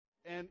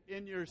And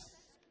in your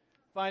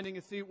finding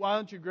a seat, why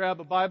don't you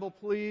grab a Bible,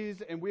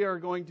 please? And we are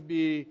going to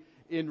be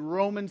in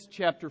Romans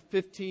chapter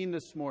 15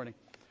 this morning.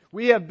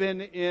 We have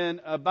been in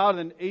about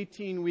an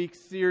 18-week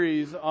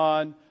series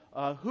on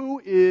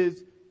who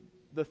is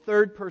the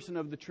third person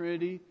of the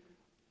Trinity,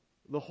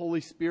 the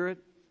Holy Spirit.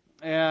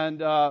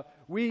 And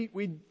we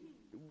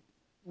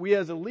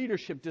as a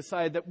leadership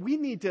decided that we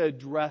need to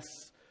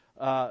address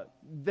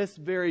this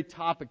very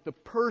topic, the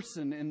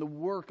person and the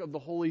work of the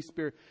Holy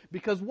Spirit.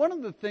 Because one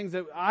of the things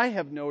that I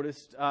have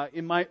noticed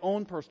in my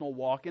own personal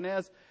walk and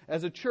as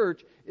a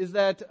church is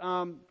that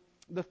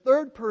the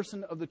third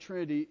person of the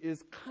Trinity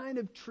is kind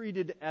of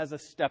treated as a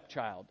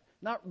stepchild.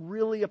 Not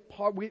really a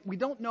part. We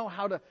don't know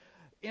how to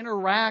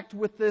interact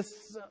with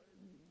this.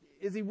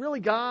 Is he really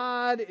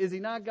God? Is he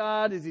not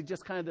God? Is he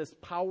just kind of this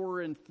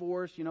power and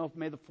force,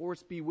 may the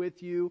force be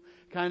with you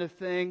kind of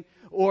thing?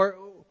 Or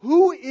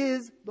who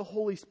is the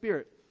Holy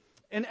Spirit?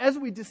 And as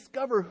we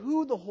discover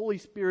who the Holy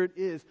Spirit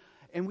is,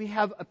 and we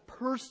have a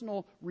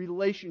personal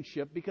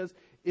relationship because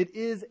it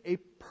is a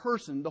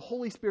person, the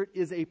Holy Spirit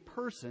is a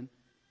person,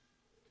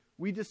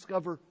 we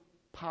discover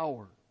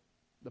power.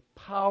 The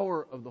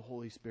power of the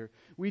Holy Spirit.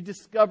 We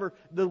discover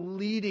the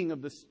leading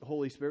of the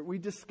Holy Spirit. We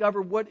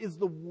discover what is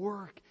the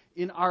work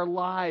in our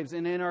lives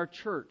and in our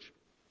church.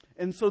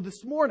 And so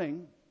this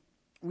morning,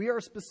 we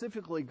are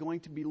specifically going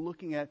to be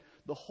looking at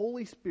the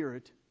Holy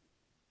Spirit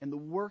and the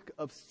work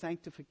of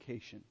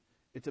sanctification.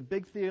 It's a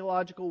big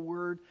theological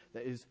word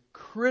that is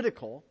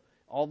critical,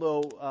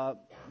 although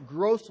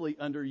grossly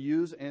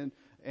underused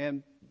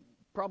and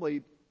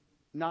probably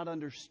not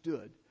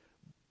understood.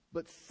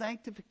 But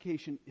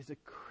sanctification is a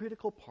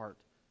critical part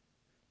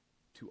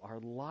to our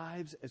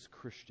lives as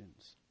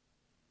Christians.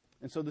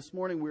 And so this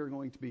morning we are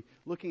going to be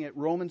looking at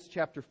Romans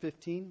chapter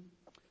 15,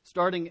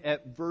 starting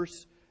at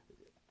verse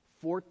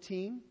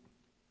 14.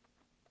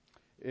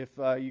 If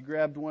you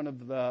grabbed one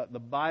of the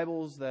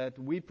Bibles that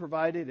we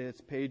provided, it's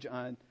page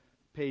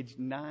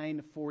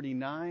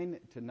 949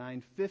 to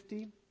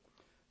 950.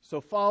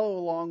 So follow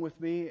along with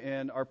me,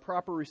 and our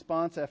proper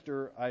response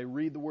after I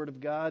read the Word of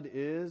God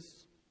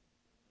is...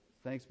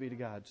 Thanks be to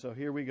God. So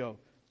here we go.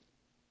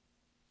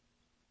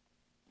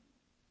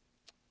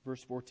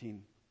 Verse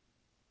 14.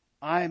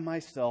 I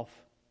myself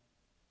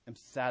am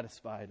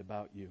satisfied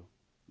about you,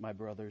 my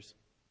brothers,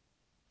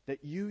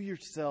 that you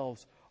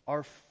yourselves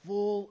are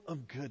full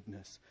of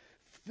goodness,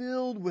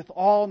 filled with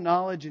all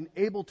knowledge and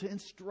able to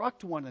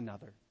instruct one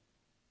another.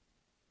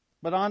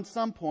 But on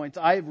some points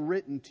I have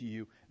written to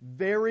you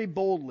very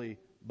boldly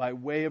by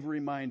way of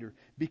reminder,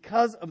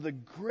 because of the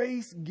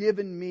grace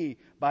given me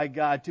by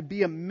God to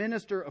be a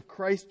minister of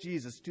Christ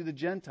Jesus to the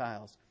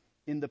Gentiles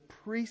in the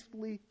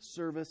priestly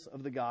service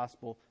of the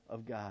gospel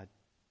of God,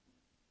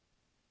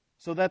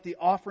 so that the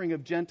offering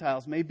of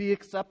Gentiles may be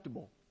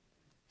acceptable,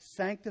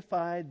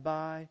 sanctified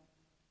by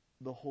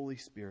the Holy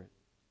Spirit.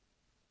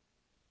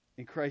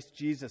 In Christ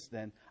Jesus,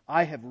 then,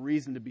 I have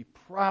reason to be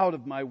proud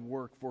of my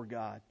work for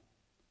God.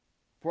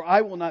 For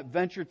I will not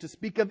venture to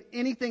speak of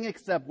anything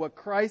except what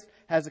Christ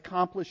has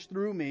accomplished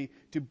through me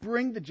to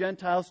bring the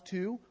Gentiles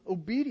to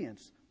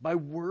obedience by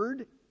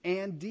word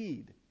and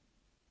deed,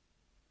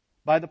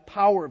 by the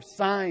power of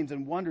signs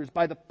and wonders,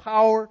 by the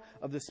power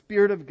of the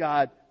Spirit of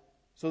God,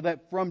 so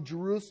that from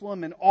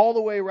Jerusalem and all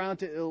the way around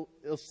to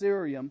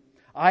Illyrium,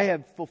 I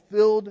have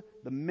fulfilled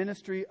the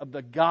ministry of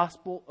the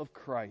gospel of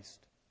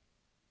Christ.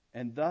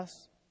 And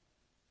thus,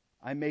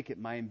 I make it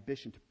my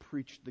ambition to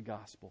preach the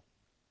gospel.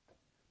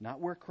 Not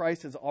where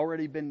Christ has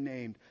already been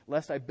named,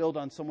 lest I build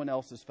on someone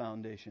else's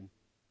foundation.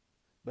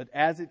 But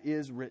as it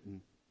is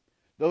written,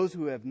 those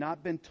who have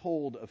not been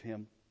told of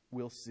him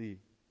will see,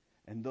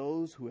 and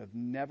those who have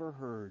never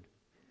heard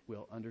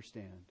will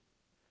understand.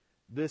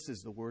 This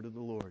is the word of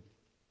the Lord.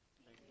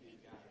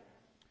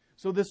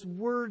 So this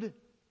word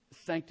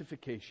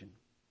sanctification.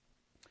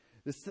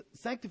 This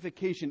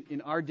sanctification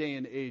in our day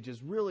and age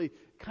is really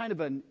kind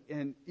of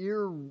an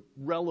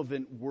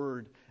irrelevant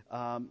word,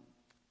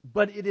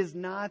 but it is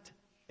not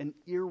an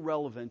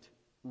irrelevant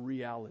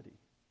reality.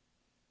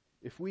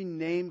 If we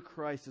name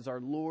Christ as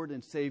our Lord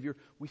and Savior,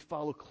 we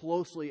follow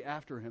closely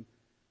after him.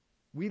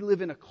 We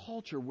live in a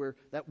culture where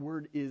that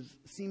word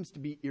seems to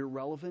be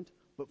irrelevant,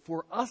 but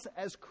for us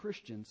as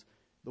Christians,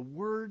 the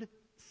word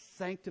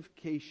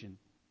sanctification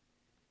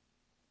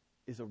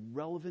is a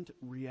relevant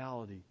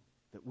reality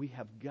that we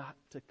have got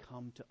to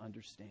come to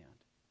understand.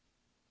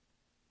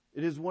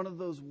 It is one of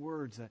those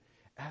words that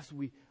as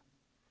we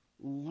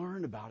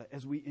learn about it,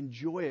 as we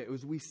enjoy it,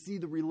 as we see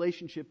the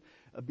relationship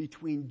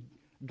between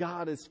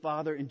God as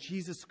Father and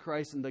Jesus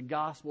Christ and the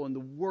gospel and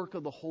the work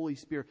of the Holy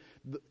Spirit,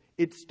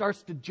 it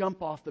starts to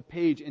jump off the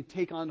page and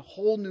take on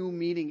whole new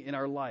meaning in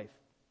our life.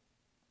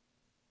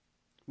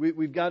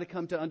 We've got to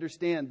come to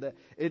understand that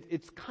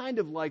it's kind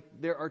of like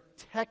there are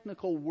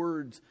technical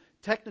words,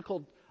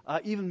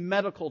 even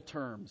medical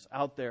terms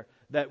out there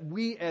that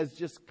we as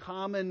just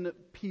common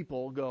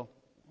people go,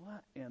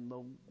 what in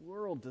the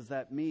world does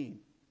that mean?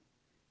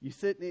 You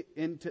sit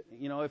into,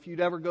 if you'd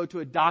ever go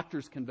to a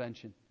doctor's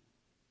convention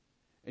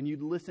and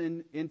you'd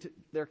listen into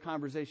their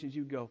conversations,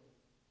 you'd go,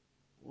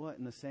 what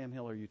in the Sam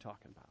Hill are you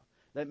talking about?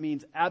 That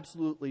means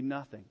absolutely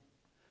nothing.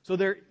 So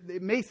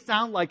it may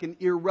sound like an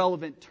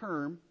irrelevant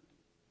term,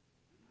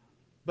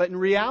 but in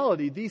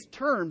reality, these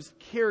terms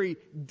carry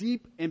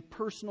deep and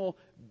personal,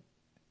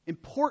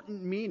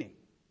 important meaning.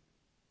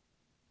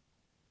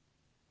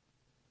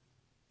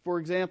 For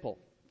example,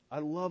 I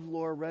love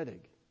Laura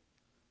Reddig,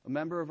 a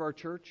member of our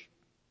church.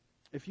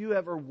 If you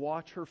ever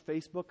watch her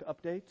Facebook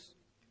updates,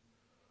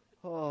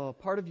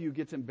 part of you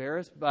gets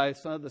embarrassed by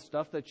some of the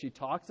stuff that she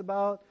talks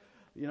about.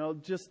 You know,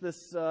 just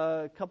this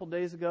couple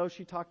days ago,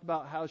 she talked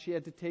about how she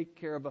had to take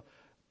care of a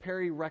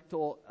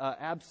perirectal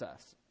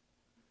abscess.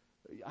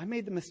 I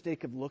made the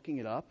mistake of looking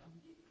it up.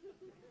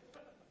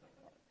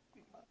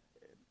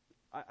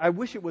 I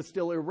wish it was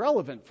still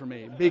irrelevant for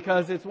me,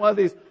 because it's one of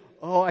these,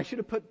 I should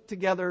have put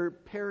together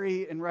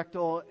peri and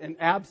rectal and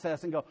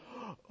abscess and go,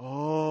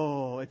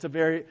 it's a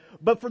very,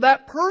 but for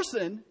that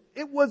person,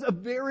 it was a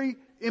very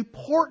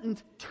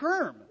important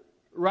term,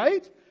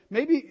 right?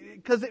 Maybe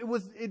because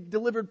it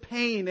delivered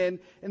pain and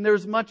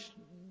there's much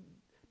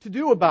to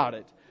do about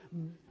it.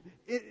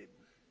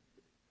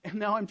 And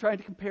now I'm trying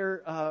to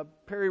compare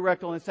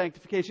perirectal and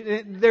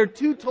sanctification. They're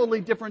two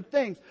totally different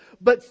things.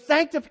 But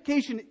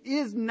sanctification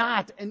is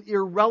not an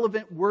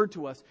irrelevant word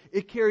to us.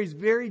 It carries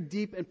very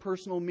deep and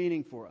personal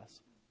meaning for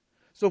us.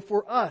 So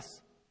for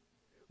us,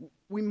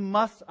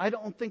 I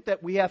don't think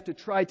that we have to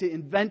try to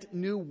invent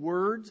new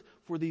words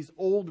for these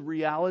old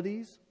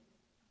realities.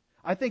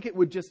 I think it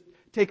would just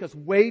take us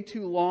way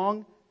too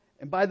long.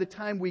 And by the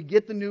time we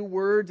get the new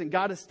words and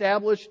got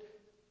established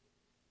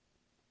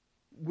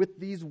with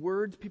these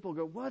words, people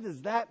go, what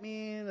does that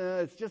mean?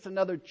 It's just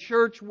another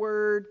church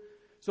word.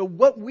 So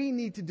what we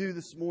need to do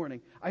this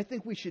morning, I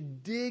think we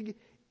should dig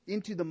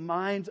into the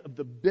minds of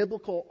the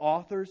biblical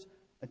authors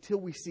until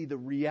we see the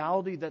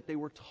reality that they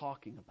were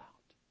talking about.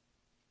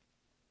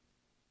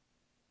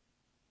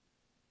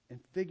 And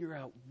figure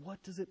out,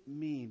 what does it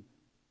mean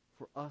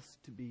for us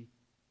to be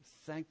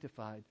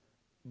sanctified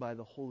by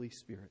the Holy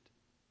Spirit?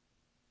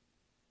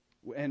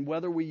 And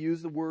whether we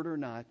use the word or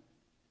not,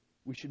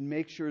 we should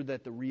make sure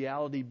that the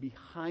reality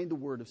behind the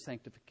word of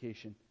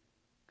sanctification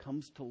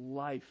comes to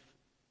life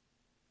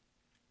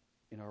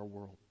in our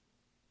world.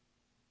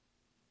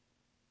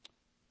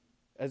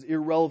 As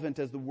irrelevant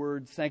as the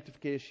word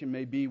sanctification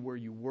may be where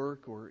you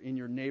work or in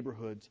your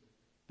neighborhoods,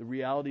 the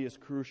reality is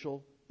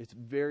crucial. It's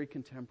very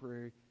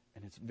contemporary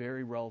and it's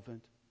very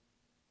relevant.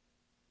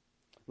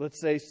 Let's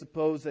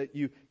suppose that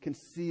you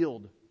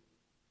concealed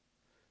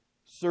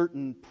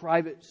certain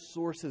private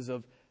sources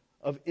of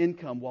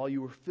income while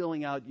you were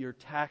filling out your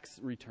tax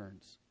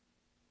returns.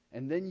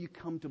 And then you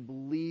come to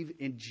believe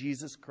in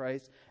Jesus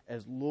Christ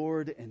as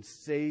Lord and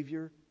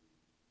Savior,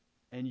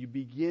 and you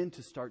begin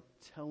to start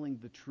telling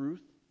the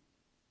truth.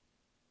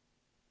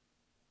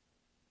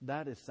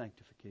 That is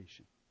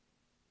sanctification.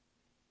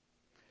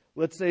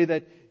 Let's say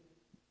that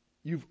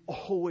you've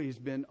always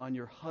been on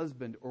your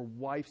husband or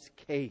wife's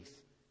case,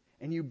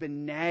 and you've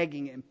been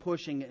nagging and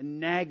pushing and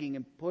nagging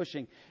and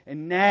pushing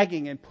and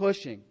nagging and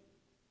pushing.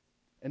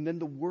 And then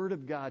the Word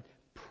of God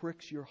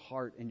pricks your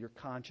heart and your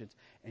conscience,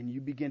 and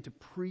you begin to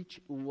preach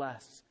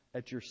less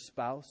at your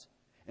spouse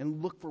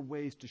and look for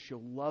ways to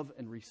show love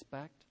and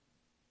respect.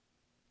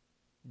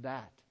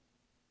 That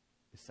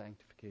is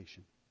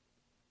sanctification.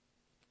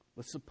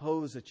 Let's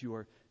suppose that you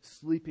are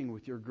sleeping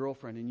with your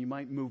girlfriend and you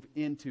might move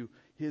into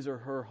his or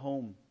her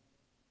home.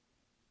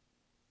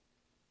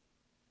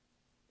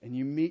 And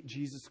you meet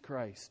Jesus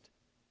Christ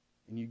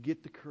and you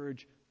get the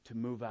courage to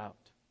move out.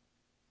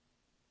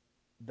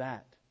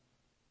 That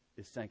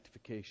is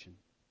sanctification.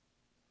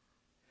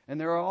 And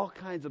there are all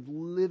kinds of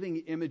living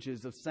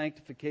images of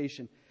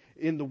sanctification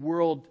in the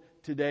world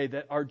today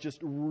that are just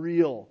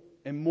real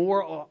and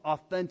more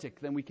authentic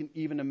than we can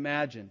even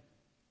imagine.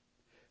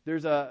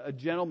 There's a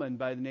gentleman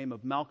by the name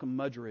of Malcolm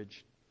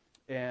Muggeridge,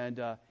 and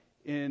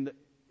in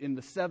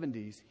the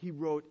 70s, he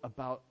wrote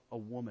about a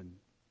woman.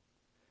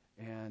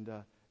 And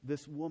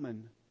this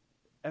woman,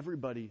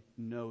 everybody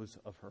knows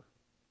of her.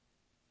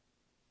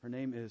 Her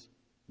name is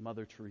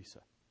Mother Teresa.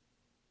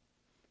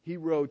 He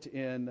wrote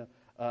in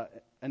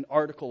an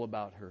article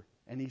about her,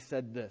 and he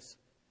said this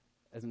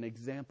as an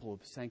example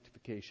of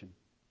sanctification.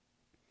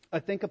 I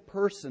think a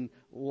person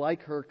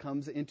like her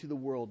comes into the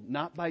world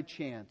not by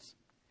chance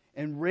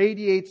and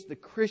radiates the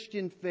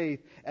Christian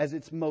faith as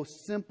its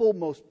most simple,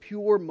 most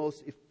pure,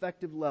 most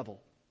effective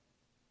level.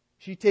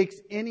 She takes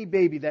any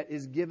baby that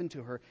is given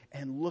to her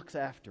and looks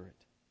after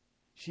it.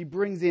 She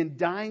brings in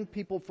dying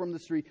people from the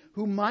street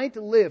who might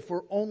live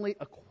for only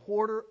a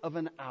quarter of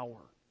an hour.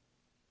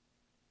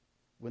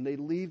 When they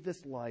leave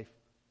this life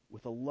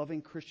with a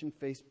loving Christian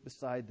face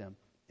beside them,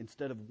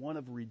 instead of one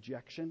of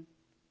rejection,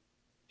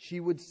 she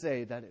would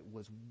say that it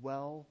was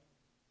well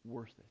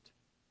worth it.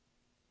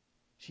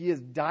 She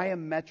is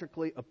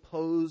diametrically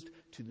opposed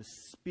to the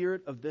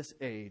spirit of this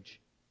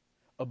age.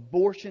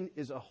 Abortion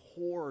is a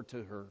horror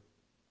to her,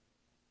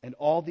 and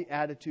all the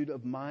attitude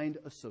of mind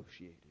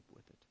associated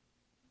with it.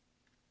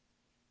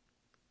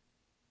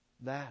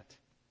 That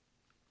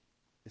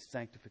is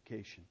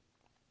sanctification.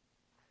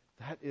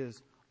 That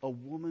is a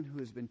woman who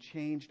has been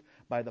changed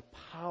by the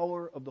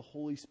power of the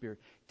Holy Spirit,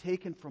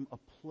 taken from a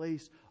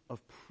place of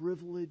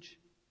privilege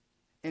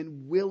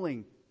and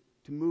willing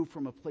to move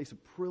from a place of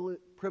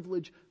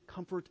privilege,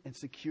 comfort, and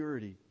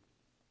security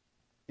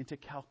into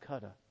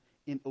Calcutta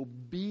in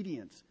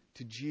obedience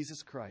to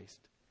Jesus Christ.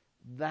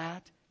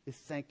 That is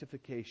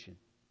sanctification.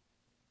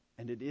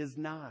 And it is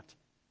not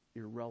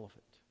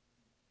irrelevant.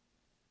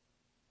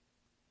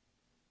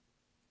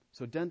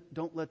 So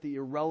don't let the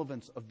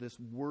irrelevance of this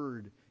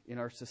word in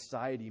our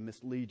society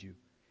mislead you.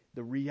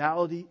 The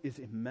reality is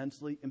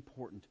immensely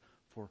important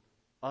for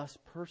us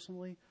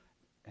personally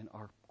and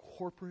our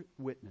corporate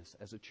witness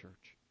as a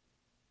church.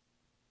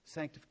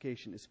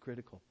 Sanctification is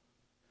critical.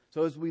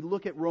 So as we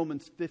look at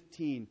Romans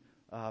 15,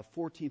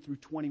 14 through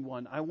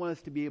 21, I want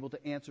us to be able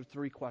to answer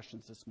 3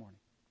 questions this morning.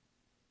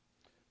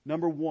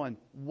 Number 1,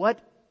 what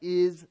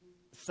is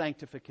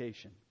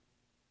sanctification?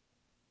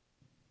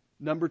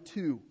 Number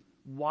 2,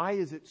 why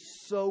is it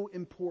so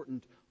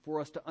important for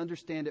us to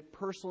understand it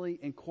personally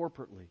and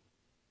corporately?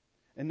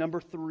 And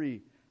number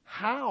 3,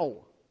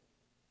 how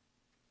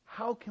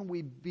can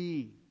we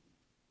be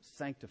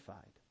sanctified?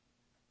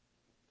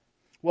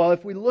 Well,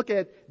 if we look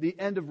at the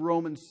end of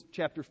Romans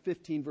chapter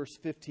 15, verse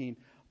 15,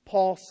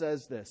 Paul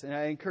says this, and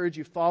I encourage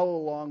you to follow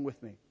along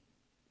with me.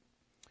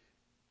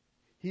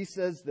 He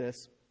says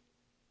this,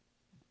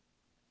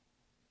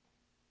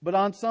 "But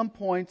on some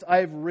points I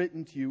have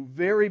written to you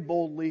very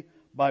boldly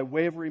by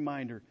way of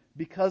reminder,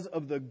 because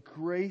of the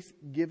grace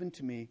given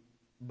to me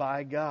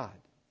by God."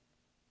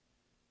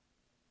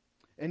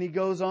 And he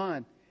goes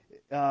on,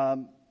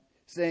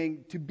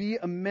 saying, "To be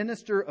a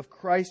minister of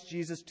Christ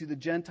Jesus to the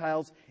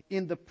Gentiles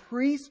in the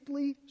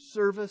priestly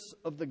service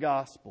of the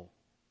gospel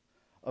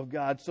of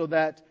God, so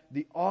that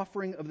the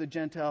offering of the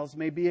Gentiles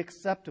may be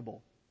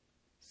acceptable,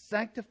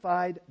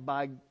 sanctified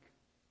by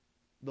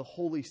the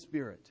Holy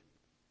Spirit."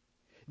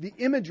 The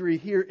imagery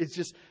here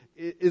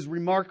is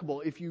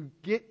remarkable if you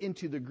get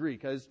into the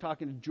Greek. I was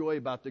talking to Joy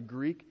about the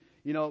Greek,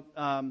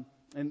 and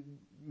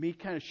me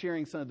kind of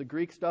sharing some of the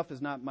Greek stuff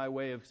is not my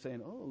way of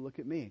saying, "Oh, look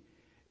at me."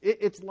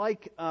 It's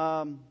like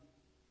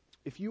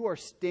if you are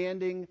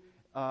standing,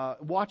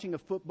 watching a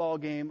football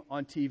game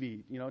on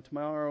TV.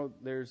 Tomorrow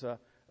there's a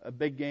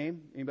big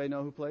game. Anybody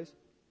know who plays?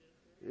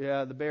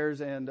 Yeah, the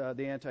Bears and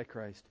the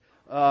Antichrist.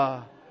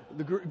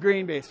 The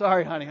Green Bay.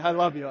 Sorry, honey, I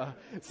love you.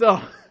 So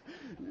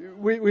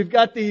we've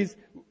got these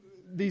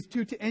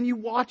two, and you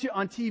watch it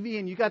on TV,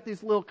 and you got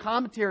this little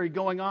commentary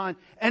going on,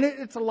 and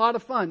it's a lot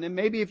of fun. And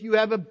maybe if you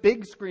have a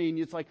big screen,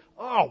 it's like,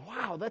 oh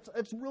wow,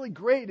 that's really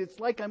great. It's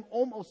like I'm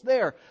almost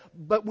there.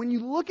 But when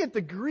you look at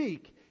the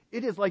Greek,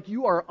 it is like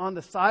you are on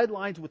the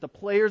sidelines with the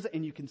players,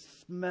 and you can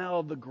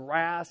smell the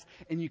grass,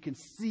 and you can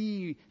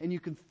see, and you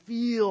can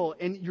feel,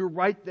 and you're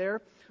right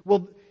there.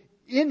 Well,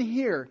 in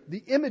here,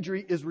 the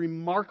imagery is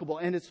remarkable,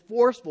 and it's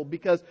forceful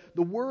because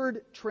the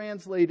word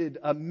translated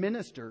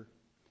minister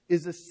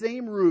is the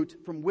same root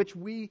from which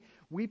we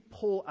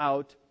pull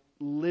out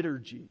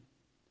liturgy.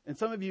 And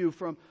some of you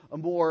from a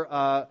more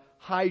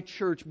high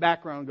church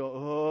background go,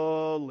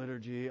 "Oh,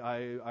 liturgy,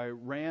 I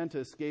ran to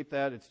escape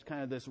that. It's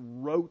kind of this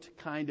rote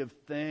kind of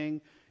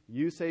thing.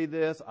 You say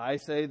this, I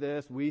say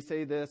this, we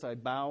say this, I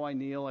bow, I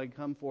kneel, I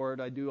come forward,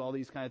 I do all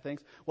these kind of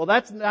things." Well,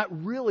 that's not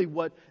really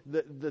what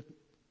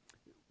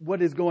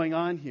what is going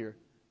on here.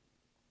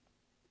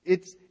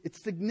 It's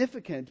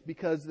significant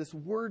because this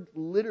word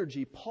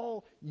liturgy,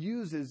 Paul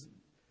uses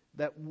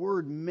that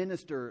word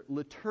minister,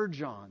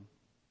 liturgon,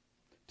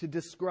 to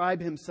describe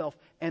himself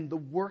and the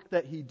work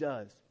that he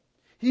does.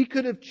 He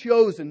could have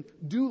chosen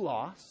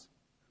doulos,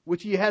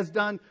 which he has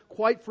done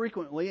quite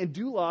frequently, and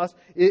doulos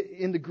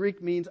in the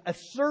Greek means a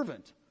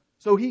servant.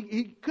 So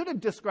he could have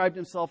described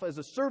himself as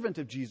a servant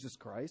of Jesus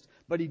Christ,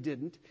 but he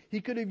didn't.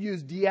 He could have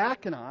used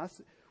diakonos,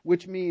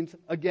 which means,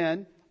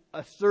 again,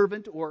 a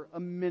servant or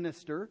a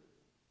minister.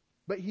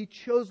 But he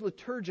chose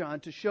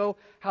liturgon to show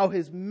how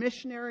his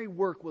missionary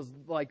work was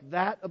like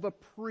that of a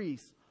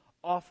priest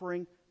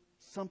offering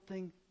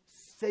something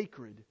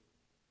sacred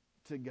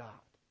to God.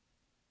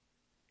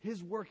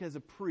 His work as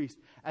a priest,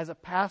 as a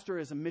pastor,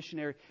 as a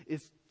missionary,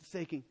 is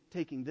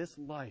taking this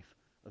life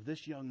of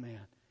this young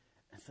man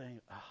and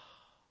saying,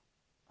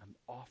 I'm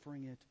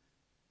offering it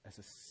as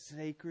a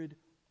sacred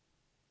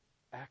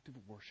act of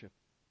worship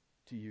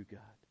to you, God.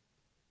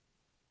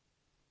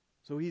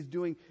 So he's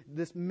doing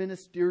this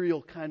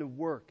ministerial kind of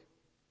work.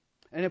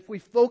 And if we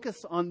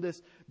focus on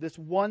this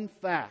one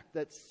fact,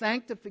 that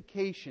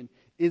sanctification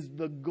is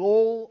the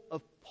goal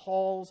of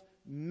Paul's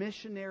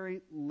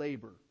missionary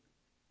labor,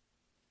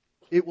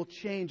 it will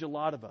change a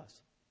lot of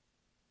us.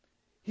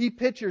 He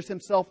pictures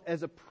himself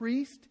as a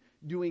priest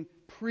doing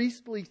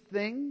priestly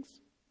things.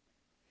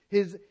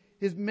 His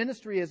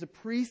ministry as a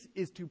priest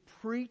is to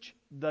preach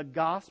the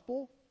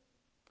gospel.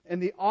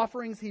 And the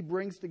offerings he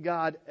brings to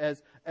God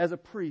as a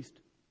priest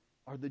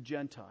are the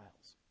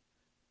Gentiles,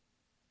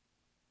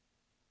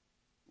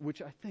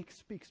 which I think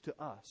speaks to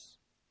us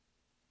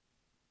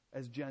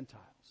as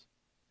Gentiles.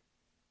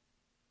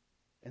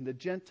 And the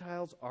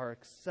Gentiles are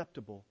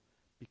acceptable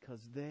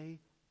because they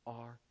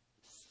are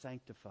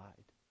sanctified.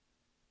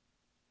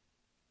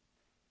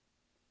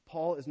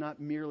 Paul is not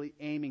merely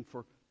aiming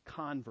for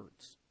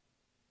converts.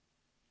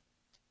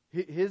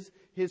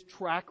 His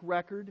track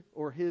record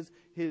or his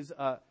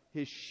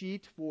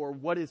sheet for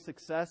what is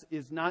success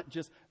is not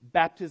just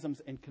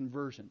baptisms and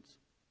conversions.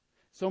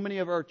 So many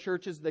of our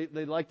churches, they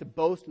like to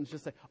boast and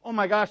just say, oh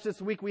my gosh, this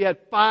week we had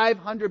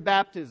 500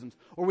 baptisms,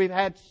 or we've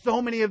had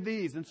so many of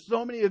these and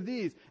so many of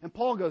these. And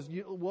Paul goes,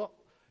 you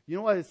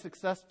know what is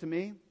success to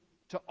me?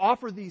 To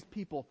offer these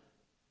people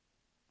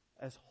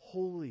as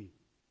holy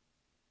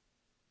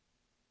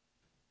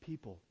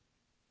people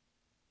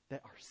that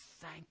are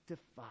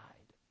sanctified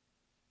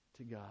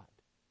to God.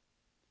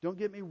 Don't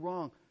get me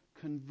wrong,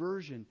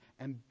 conversion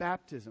and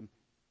baptism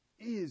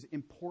is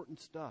important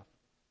stuff.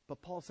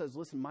 But Paul says,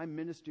 listen, my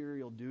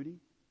ministerial duty,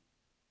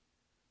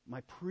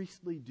 my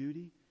priestly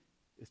duty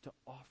is to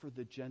offer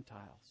the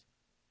Gentiles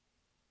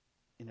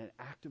in an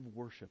act of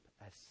worship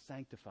as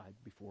sanctified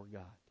before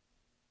God.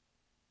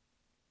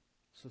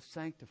 So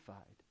sanctified.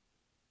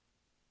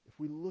 If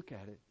we look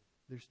at it,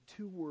 there's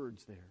two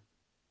words there.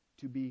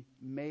 To be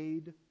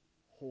made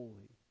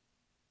holy.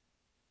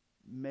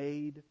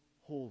 Made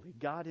holy.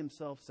 God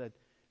himself said,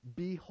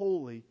 be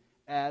holy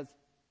as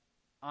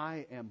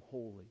I am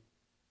holy.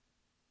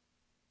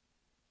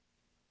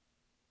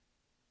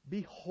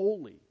 Be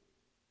holy.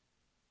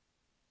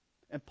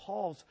 And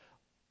Paul's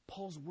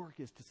work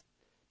is to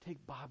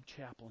take Bob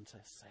Chappell and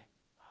say,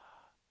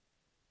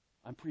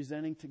 I'm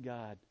presenting to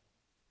God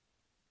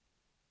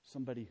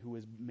somebody who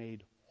is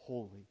made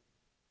holy,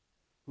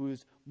 who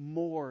is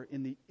more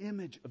in the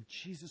image of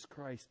Jesus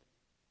Christ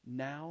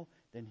now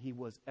than he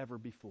was ever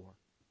before.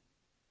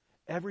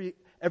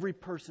 Every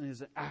person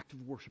is an act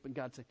of worship, and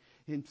God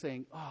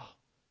saying, oh,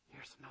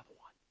 here's another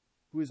one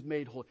who is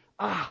made holy.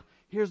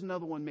 Here's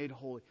another one made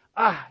holy.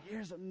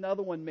 Here's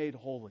another one made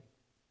holy.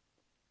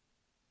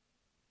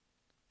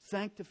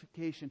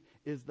 Sanctification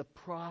is the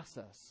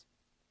process,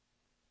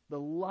 the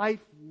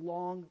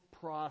lifelong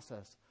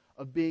process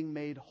of being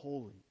made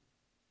holy,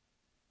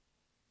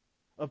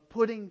 of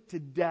putting to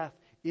death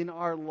in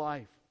our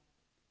life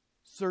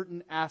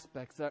certain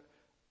aspects that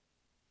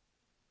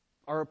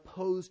are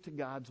opposed to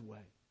God's way.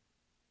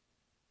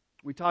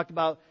 We talked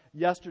about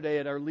yesterday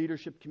at our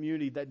leadership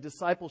community that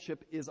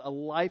discipleship is a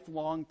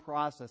lifelong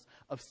process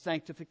of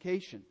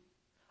sanctification.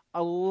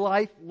 A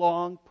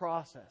lifelong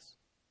process.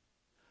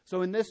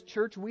 So in this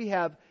church we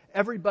have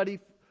everybody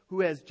who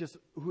is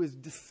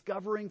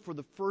discovering for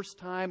the first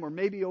time, or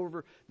maybe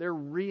they're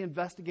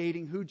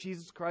reinvestigating who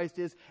Jesus Christ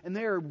is, and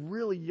they are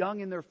really young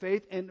in their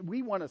faith, and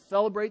we want to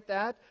celebrate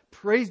that.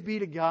 Praise be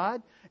to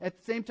God. At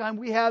the same time,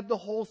 we have the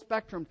whole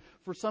spectrum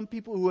for some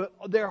people who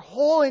their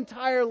whole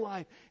entire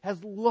life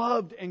has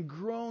loved and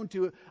grown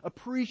to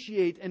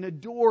appreciate and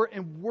adore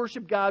and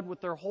worship God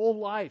with their whole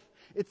life.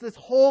 It's this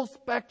whole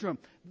spectrum,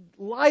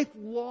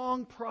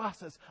 lifelong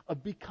process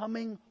of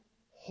becoming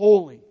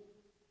holy.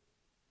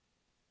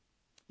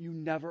 You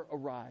never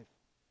arrive.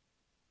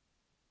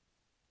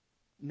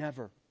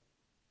 Never.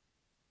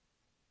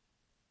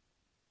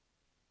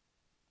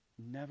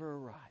 Never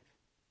arrive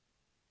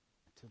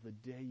until the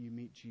day you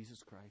meet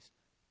Jesus Christ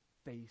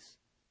face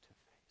to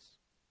face.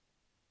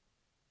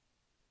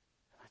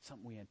 That's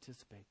something we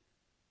anticipate.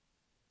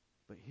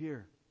 But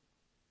here,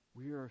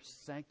 we are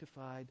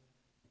sanctified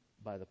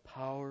by the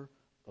power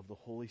of the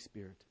Holy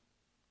Spirit.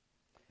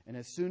 And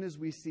as soon as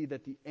we see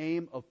that the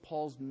aim of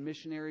Paul's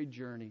missionary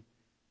journey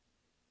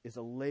is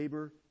a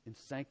labor in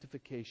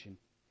sanctification,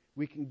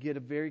 we can get a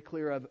very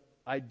clear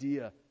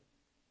idea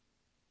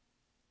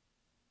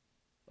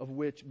of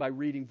which by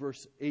reading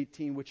verse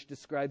 18, which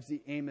describes the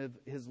aim of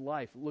his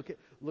life. Look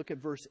at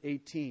verse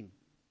 18.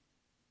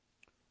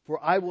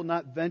 For I will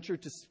not venture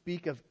to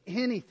speak of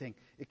anything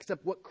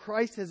except what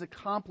Christ has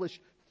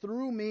accomplished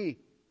through me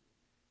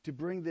to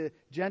bring the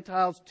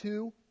Gentiles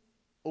to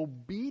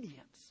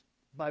obedience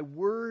by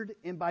word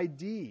and by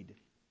deed.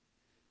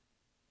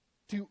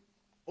 To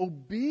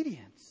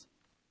obedience.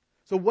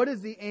 So what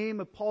is the aim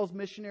of Paul's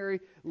missionary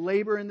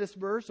labor in this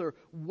verse? Or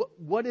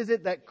what is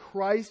it that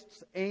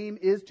Christ's aim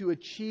is to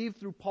achieve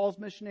through Paul's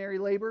missionary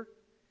labor?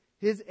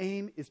 His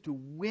aim is to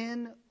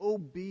win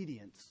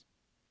obedience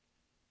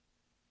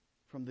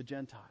from the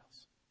Gentiles.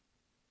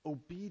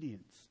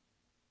 Obedience.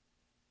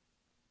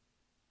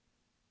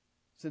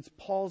 Since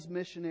Paul's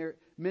missionary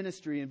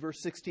ministry in verse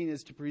 16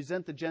 is to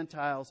present the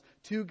Gentiles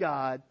to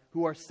God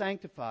who are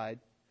sanctified,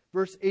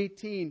 verse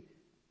 18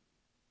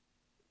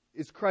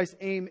 is Christ's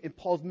aim in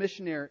Paul's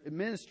missionary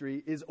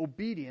ministry is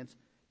obedience.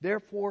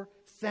 Therefore,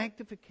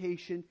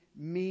 sanctification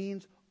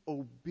means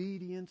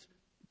obedience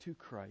to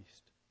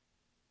Christ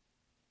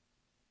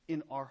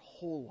in our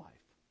whole life.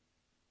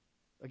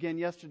 Again,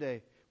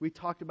 yesterday, we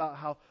talked about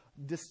how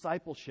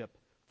discipleship,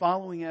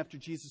 following after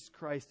Jesus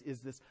Christ, is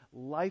this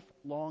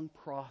lifelong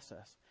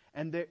process.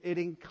 And it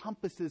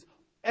encompasses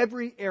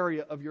every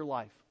area of your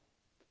life.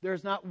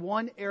 There's not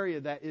one area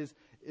that is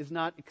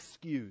not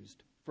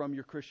excused from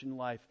your Christian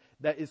life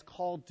that is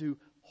called to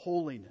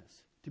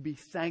holiness, to be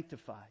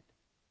sanctified.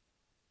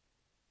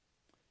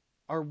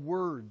 Our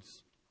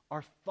words,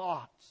 our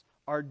thoughts,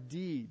 our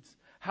deeds,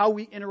 how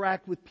we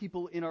interact with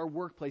people in our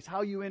workplace,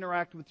 how you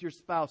interact with your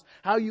spouse,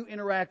 how you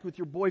interact with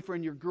your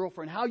boyfriend, your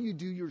girlfriend, how you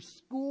do your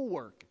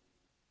schoolwork,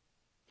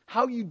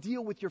 how you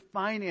deal with your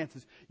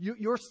finances,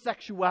 your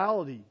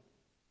sexuality.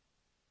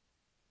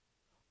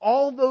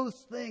 All those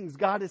things,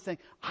 God is saying,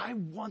 I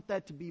want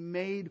that to be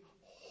made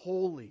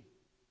holy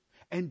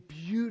and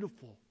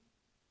beautiful.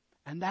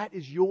 And that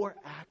is your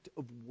act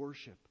of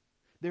worship.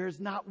 There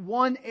is not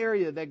one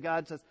area that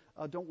God says,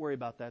 oh, don't worry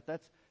about that.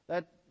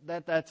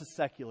 That's a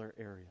secular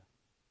area.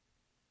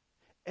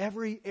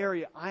 Every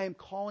area I am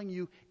calling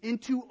you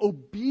into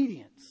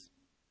obedience.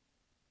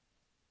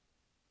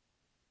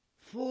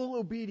 Full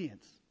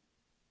obedience.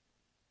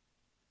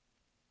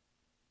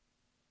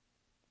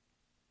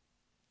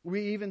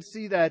 We even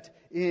see that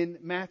in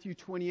Matthew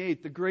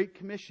 28, the Great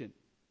Commission,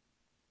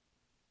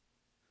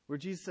 where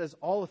Jesus says,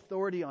 all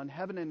authority on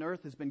heaven and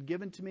earth has been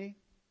given to me.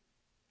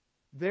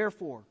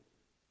 Therefore,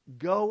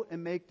 go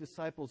and make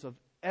disciples of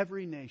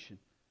every nation,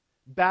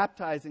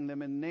 baptizing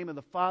them in the name of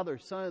the Father,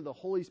 Son, and the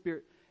Holy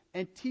Spirit,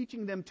 and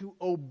teaching them to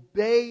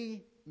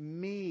obey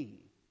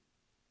me.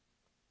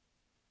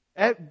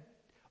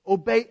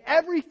 Obey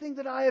everything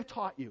that I have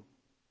taught you.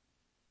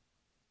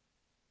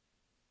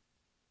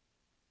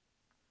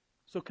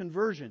 So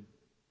conversion,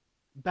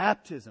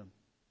 baptism,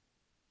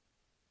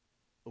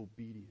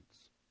 obedience.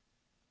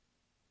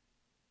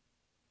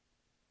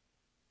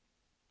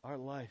 Our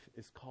life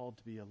is called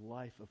to be a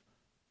life of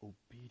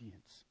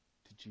obedience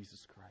to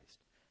Jesus Christ.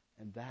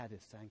 And that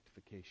is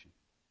sanctification.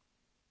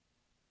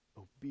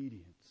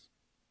 Obedience.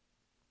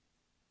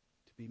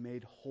 To be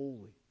made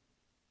holy.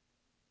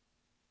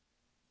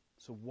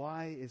 So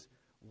why is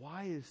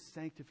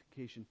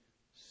sanctification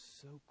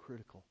so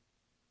critical?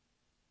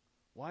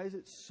 Why is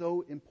it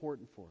so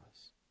important for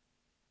us?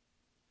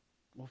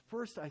 Well,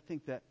 first, I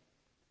think that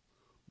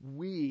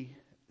we,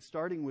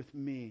 starting with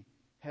me,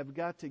 have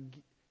got to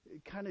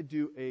kind of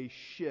do a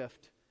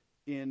shift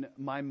in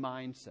my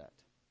mindset.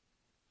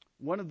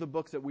 One of the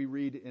books that we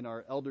read in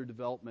our elder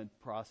development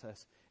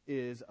process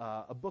is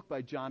a book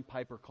by John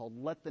Piper called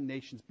Let the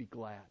Nations Be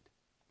Glad.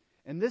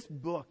 And this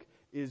book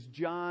is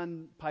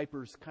John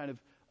Piper's kind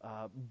of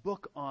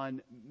book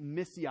on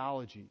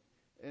missiology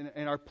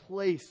and our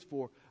place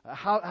for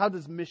how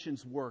does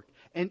missions work.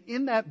 And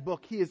in that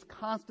book, he is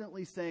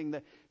constantly saying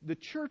that the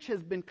church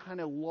has been kind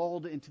of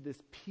lulled into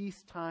this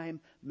peacetime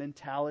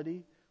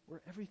mentality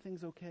where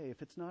everything's okay.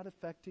 If it's not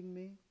affecting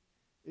me,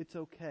 it's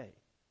okay.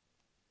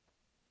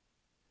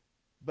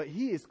 But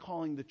he is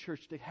calling the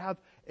church to have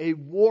a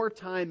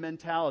wartime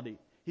mentality.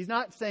 He's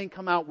not saying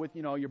come out with,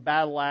 your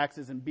battle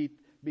axes and beat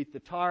the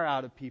tar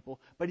out of people.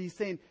 But he's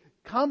saying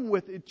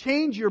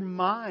change your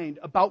mind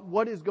about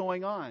what is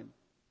going on.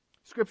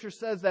 Scripture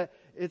says that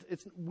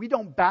we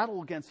don't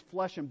battle against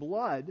flesh and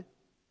blood,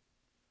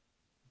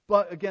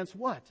 but against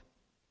what?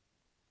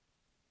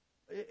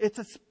 It's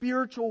a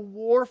spiritual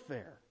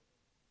warfare.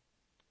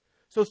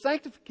 So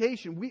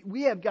sanctification,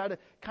 we have got to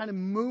kind of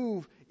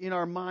move in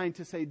our mind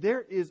to say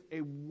there is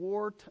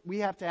we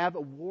have to have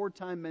a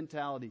wartime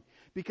mentality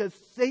because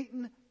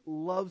Satan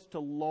loves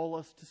to lull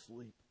us to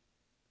sleep.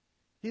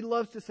 He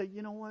loves to say,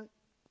 you know what?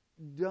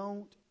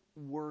 Don't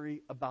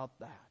worry about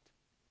that.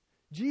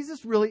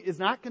 Jesus really is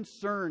not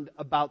concerned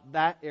about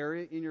that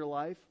area in your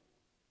life.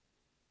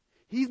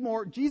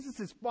 Jesus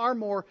is far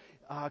more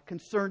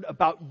concerned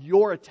about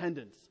your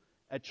attendance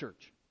at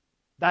church.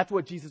 That's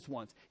what Jesus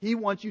wants. He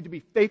wants you to be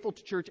faithful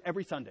to church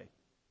every Sunday.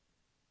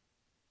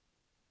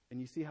 And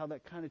you see how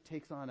that kind of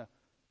takes on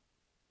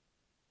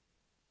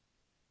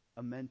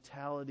a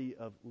mentality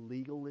of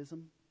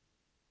legalism?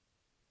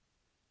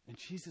 And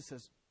Jesus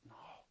says, no,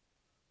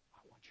 I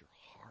want your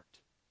heart.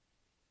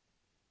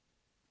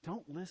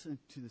 Don't listen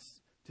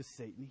to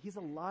Satan. He's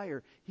a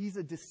liar. He's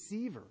a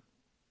deceiver.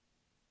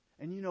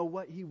 And you know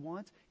what he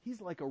wants?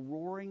 He's like a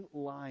roaring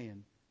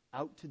lion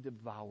out to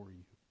devour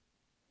you.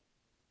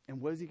 And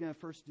what is he going to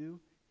first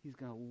do? He's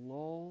going to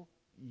lull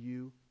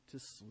you to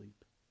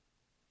sleep.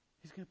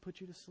 He's going to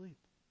put you to sleep.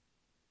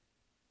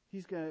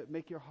 He's going to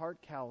make your heart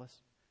callous.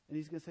 And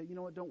he's going to say, you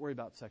know what, don't worry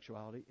about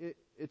sexuality.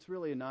 It's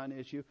really a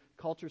non-issue.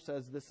 Culture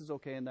says this is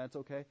okay and that's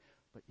okay.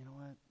 But you know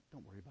what,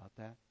 don't worry about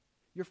that.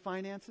 Your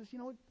finances, you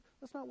know what,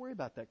 let's not worry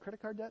about that.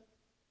 Credit card debt,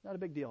 not a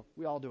big deal.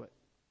 We all do it.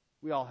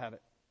 We all have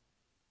it.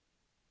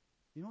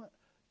 You know what?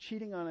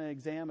 Cheating on an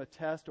exam, a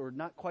test, or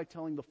not quite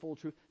telling the full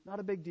truth, not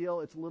a big deal.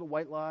 It's a little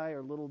white lie or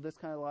a little this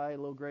kind of lie, a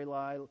little gray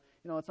lie.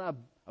 It's not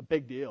a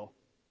big deal.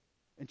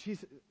 And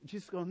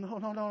Jesus goes,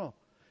 no.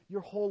 Your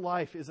whole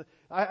life is,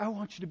 I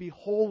want you to be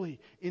holy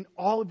in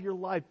all of your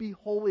life. Be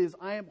holy as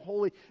I am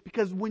holy.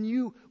 Because when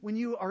you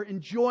are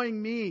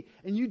enjoying me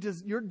and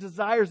your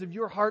desires of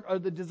your heart are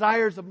the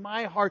desires of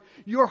my heart,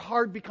 your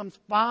heart becomes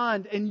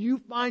fond and you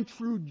find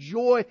true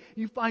joy.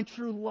 You find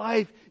true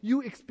life.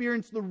 You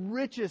experience the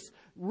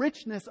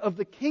richness of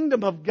the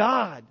kingdom of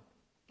God.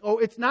 Oh,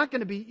 it's not going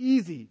to be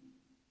easy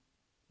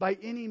by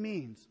any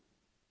means.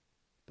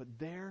 But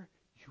there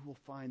you will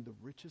find the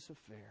richest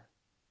affair.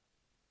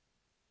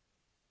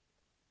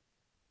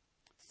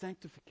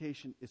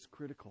 Sanctification is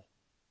critical.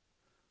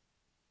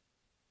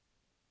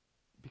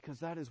 Because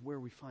that is where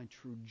we find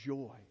true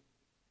joy.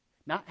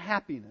 Not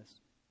happiness.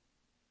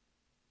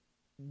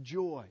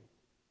 Joy.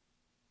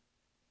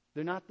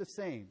 They're not the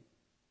same.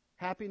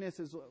 Happiness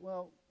is,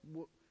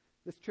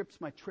 this trips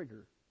my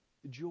trigger.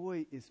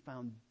 Joy is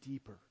found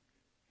deeper.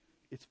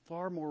 It's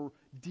far more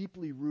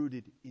deeply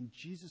rooted in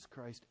Jesus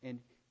Christ and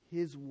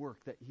His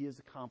work that He has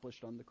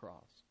accomplished on the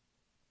cross.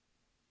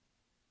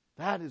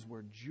 That is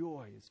where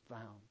joy is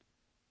found.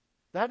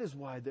 That is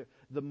why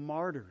the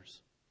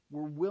martyrs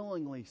were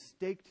willingly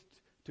staked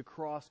to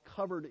cross,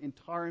 covered in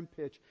tar and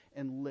pitch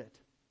and lit,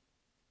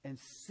 and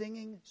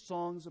singing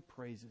songs of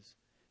praises,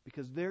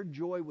 because their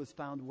joy was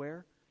found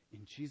where?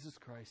 In Jesus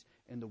Christ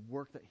and the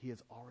work that He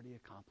has already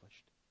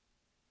accomplished.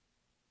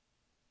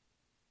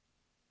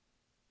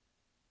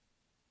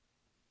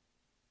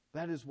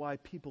 That is why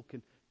people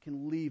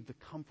can leave the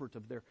comfort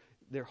of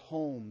their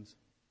homes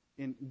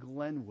in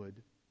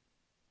Glenwood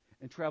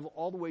and travel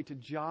all the way to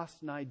Jos,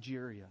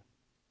 Nigeria,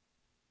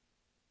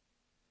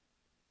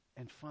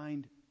 and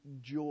find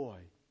joy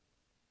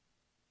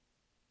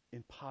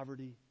in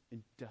poverty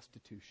and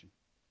destitution,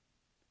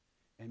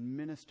 and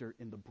minister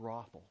in the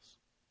brothels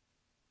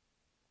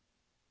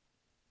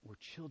where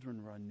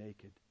children run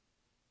naked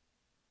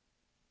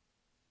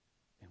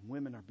and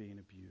women are being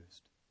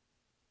abused.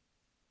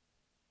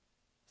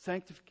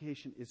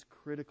 Sanctification is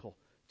critical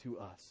to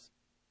us.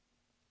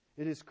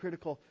 It is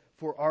critical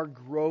for our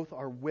growth,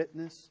 our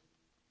witness.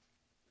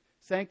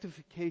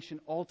 Sanctification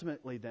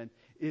ultimately then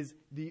is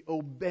the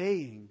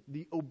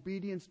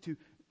obedience to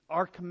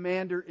our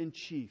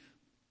commander-in-chief,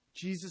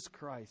 Jesus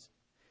Christ.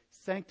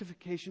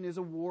 Sanctification is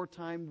a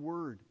wartime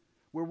word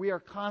where we are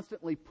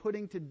constantly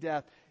putting to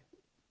death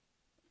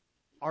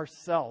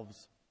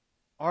ourselves,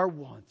 our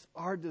wants,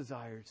 our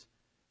desires,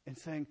 and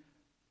saying,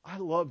 I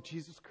love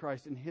Jesus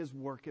Christ and His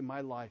work in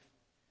my life,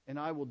 and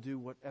I will do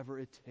whatever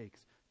it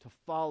takes to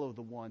follow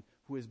the one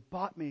who has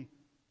bought me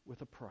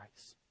with a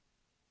price.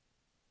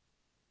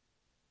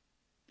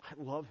 I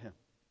love Him.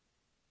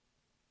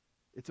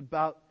 It's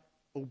about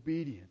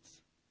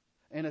obedience.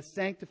 And a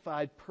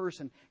sanctified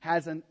person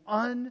has an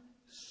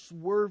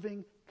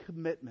unswerving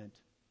commitment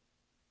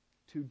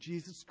to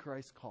Jesus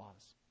Christ's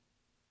cause.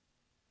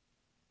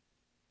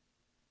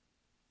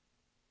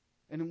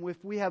 And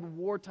if we have a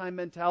wartime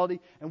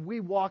mentality and we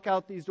walk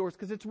out these doors,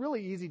 because it's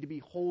really easy to be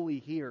holy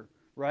here,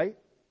 right?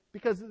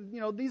 Because,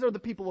 these are the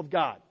people of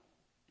God.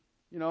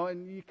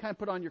 And you kind of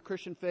put on your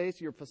Christian face,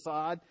 your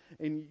facade,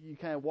 and you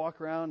kind of walk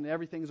around and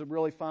everything's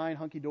really fine,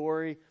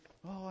 hunky-dory.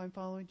 Oh, I'm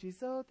following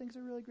Jesus. Oh, things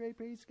are really great.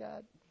 Praise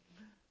God.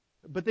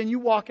 But then you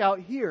walk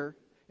out here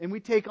and we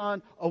take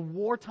on a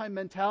wartime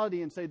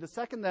mentality and say, the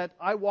second that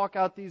I walk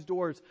out these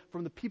doors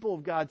from the people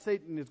of God,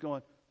 Satan is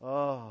going,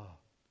 oh,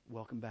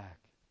 welcome back.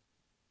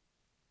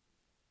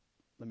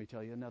 Let me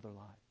tell you another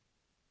lie.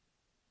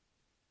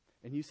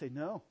 And you say,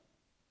 no,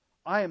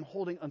 I am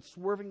holding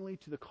unswervingly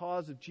to the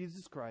cause of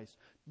Jesus Christ,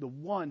 the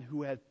one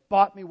who had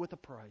bought me with a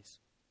price.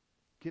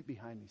 Get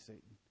behind me,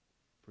 Satan,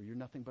 for you're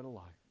nothing but a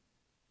liar.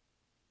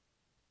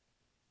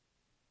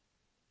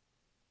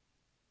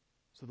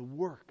 So the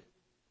work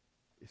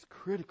is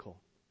critical.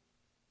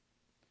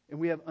 And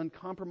we have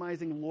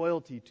uncompromising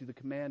loyalty to the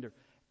commander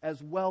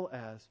as well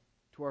as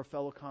to our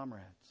fellow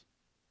comrades.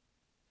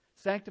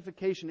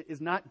 Sanctification is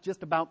not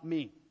just about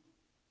me.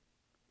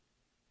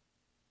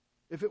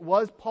 If it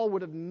was, Paul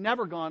would have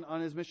never gone on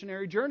his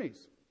missionary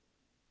journeys.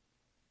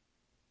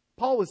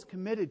 Paul was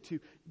committed to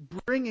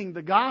bringing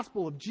the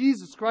gospel of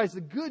Jesus Christ,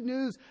 the good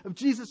news of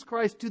Jesus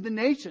Christ, to the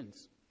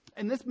nations.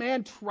 And this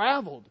man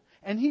traveled,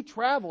 and he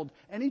traveled,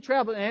 and he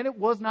traveled, and it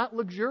was not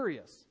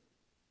luxurious.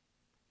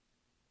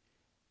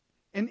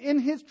 And in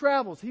his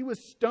travels, he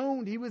was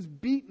stoned, he was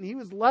beaten, he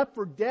was left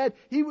for dead,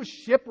 he was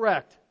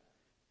shipwrecked.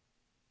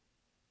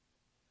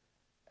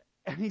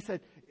 And he said,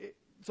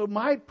 so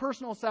my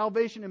personal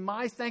salvation and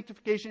my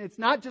sanctification, it's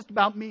not just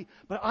about me,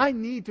 but I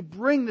need to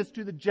bring this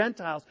to the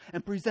Gentiles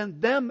and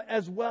present them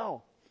as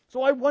well.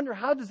 So I wonder,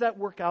 how does that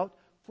work out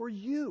for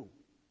you,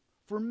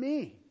 for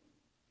me?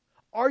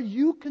 Are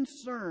you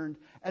concerned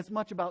as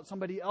much about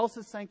somebody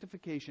else's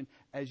sanctification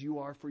as you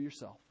are for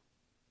yourself?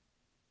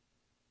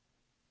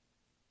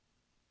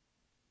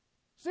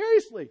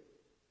 Seriously,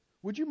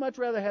 would you much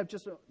rather have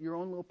just your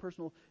own little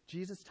personal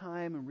Jesus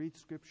time and read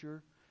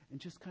Scripture and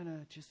just kind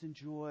of just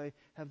enjoy,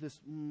 have this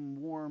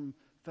warm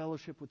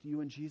fellowship with you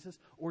and Jesus?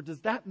 Or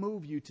does that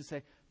move you to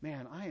say,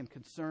 man, I am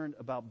concerned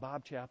about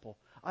Bob Chappell.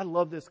 I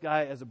love this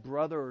guy as a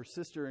brother or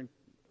sister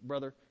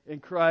in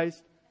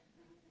Christ.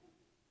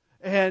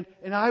 And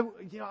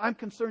I'm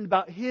concerned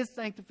about his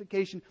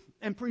sanctification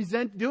and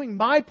doing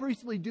my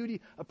priestly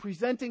duty of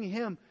presenting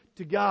him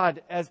to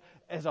God as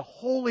a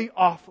holy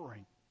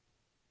offering.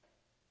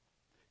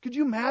 Could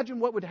you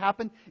imagine what would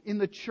happen in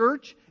the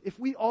church if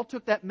we all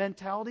took that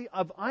mentality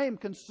of, I am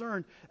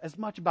concerned as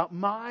much about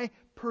my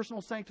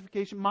personal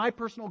sanctification, my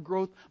personal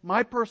growth,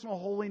 my personal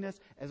holiness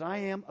as I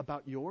am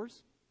about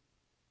yours?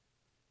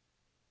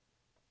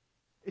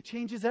 It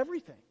changes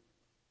everything.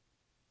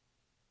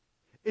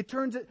 It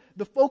turns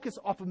the focus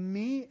off of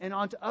me and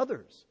onto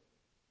others.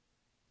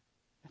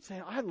 and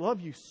saying, I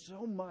love you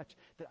so much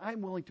that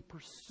I'm willing to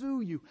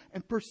pursue you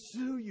and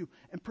pursue you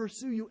and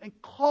pursue you and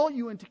call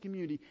you into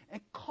community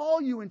and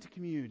call you into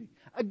community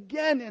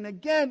again and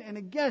again and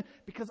again,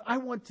 because I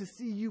want to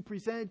see you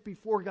presented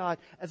before God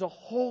as a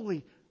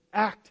holy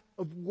act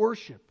of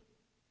worship.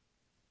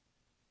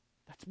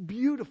 That's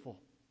beautiful.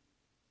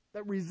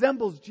 That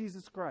resembles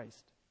Jesus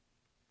Christ.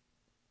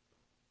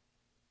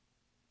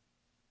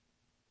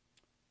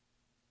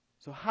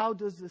 So how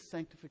does this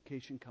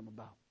sanctification come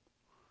about?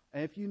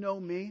 And if you know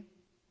me,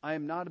 I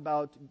am not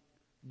about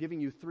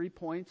giving you 3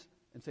 points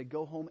and say,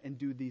 go home and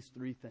do these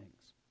 3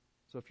 things.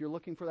 So if you're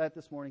looking for that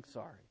this morning,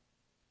 sorry.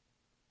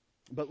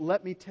 But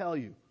let me tell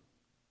you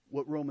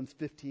what Romans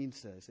 15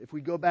 says. If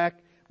we go back,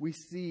 we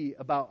see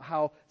about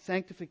how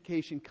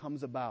sanctification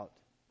comes about.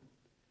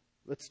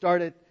 Let's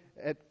start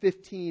at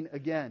 15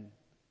 again.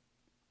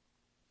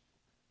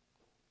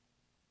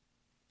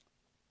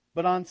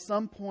 But on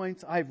some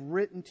points I've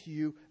written to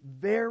you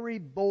very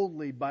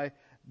boldly by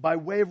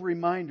way of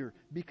reminder,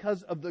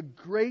 because of the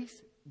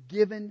grace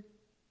given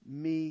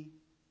me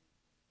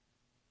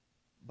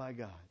by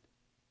God.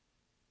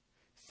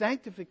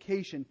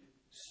 Sanctification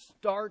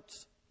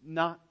starts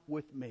not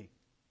with me.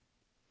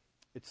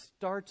 It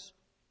starts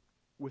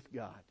with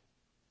God.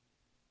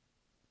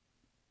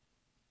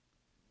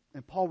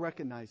 And Paul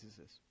recognizes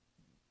this.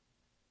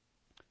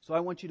 So I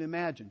want you to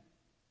imagine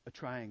a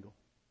triangle.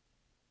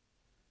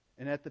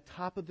 And at the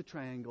top of the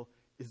triangle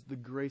is the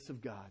grace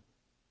of God.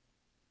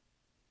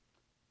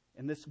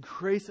 And this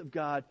grace of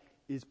God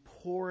is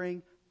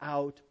pouring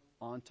out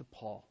onto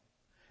Paul.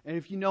 And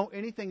if you know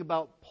anything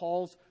about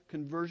Paul's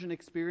conversion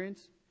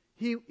experience,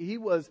 he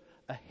was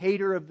a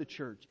hater of the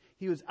church.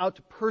 He was out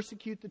to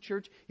persecute the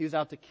church. He was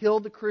out to kill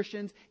the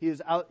Christians.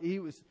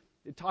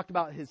 It talked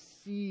about his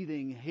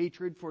seething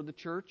hatred for the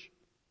church.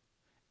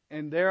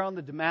 And there on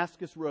the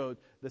Damascus road,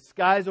 the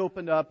skies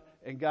opened up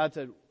and God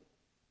said,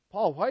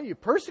 Paul, why are you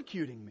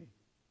persecuting me?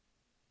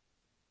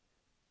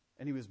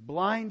 And he was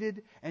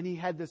blinded, and he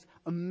had this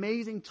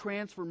amazing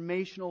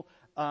transformational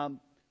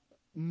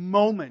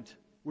moment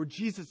where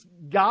Jesus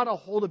got a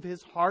hold of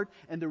his heart,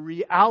 and the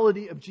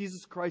reality of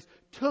Jesus Christ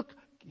took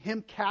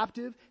him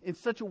captive in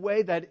such a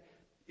way that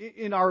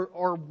in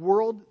our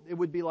world, it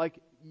would be like,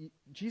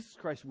 Jesus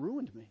Christ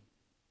ruined me.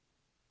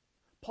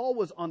 Paul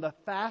was on the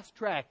fast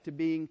track to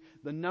being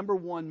the number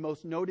 1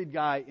 most noted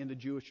guy in the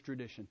Jewish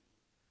tradition.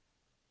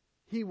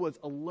 He was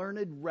a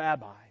learned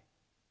rabbi.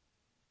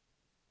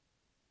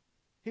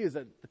 He was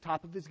at the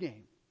top of his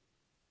game.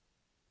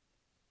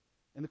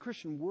 In the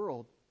Christian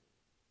world,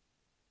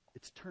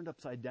 it's turned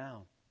upside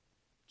down.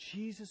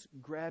 Jesus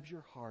grabs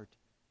your heart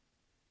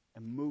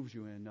and moves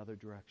you in another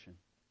direction.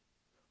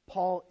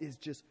 Paul is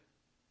just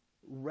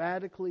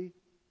radically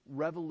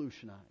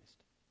revolutionized.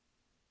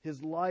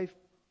 His life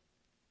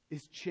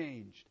is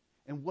changed.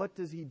 And what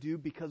does he do?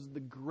 Because the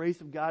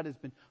grace of God has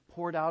been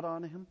poured out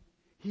on him,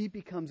 he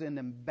becomes an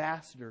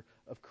ambassador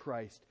of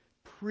Christ,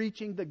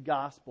 preaching the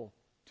gospel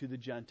to the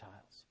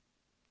Gentiles.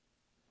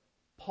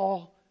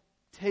 Paul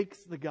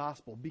takes the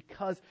gospel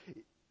because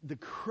the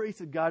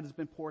grace of God has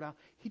been poured out.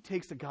 He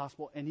takes the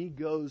gospel and he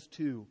goes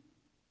to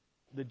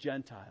the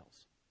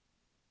Gentiles.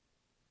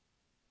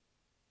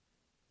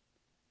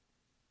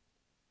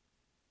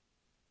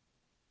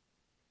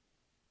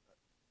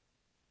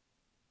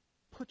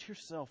 Put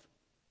yourself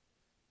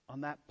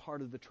on that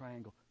part of the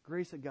triangle.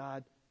 Grace of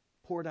God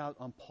poured out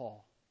on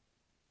Paul.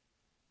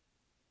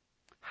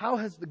 How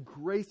has the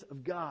grace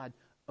of God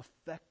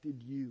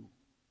affected you?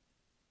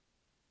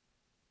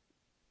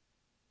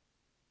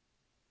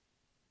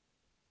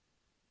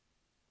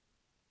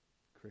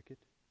 Cricket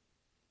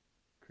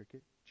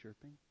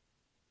chirping.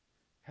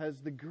 Has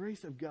the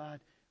grace of God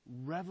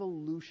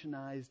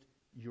revolutionized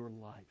your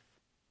life?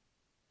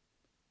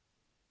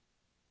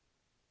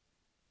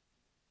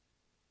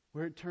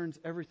 Where it turns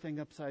everything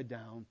upside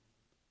down.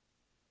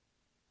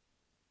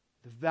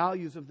 The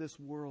values of this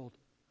world,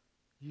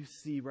 you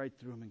see right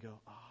through them and go,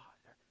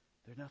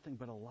 they're nothing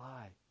but a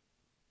lie.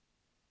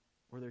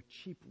 Or they're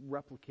cheap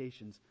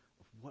replications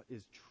of what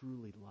is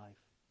truly life.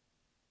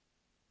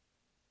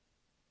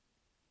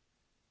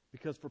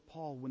 Because for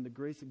Paul, when the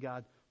grace of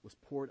God was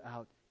poured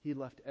out, he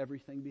left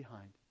everything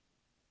behind.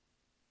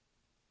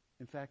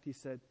 In fact, he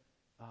said,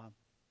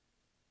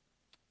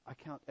 I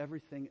count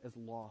everything as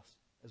loss,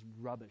 as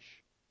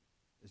rubbish,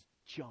 as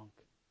junk,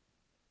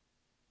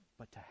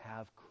 but to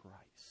have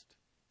Christ.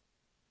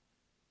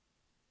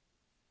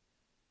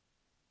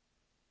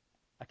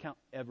 I count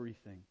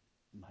everything,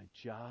 my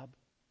job,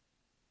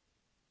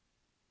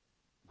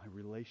 my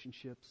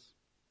relationships,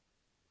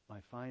 my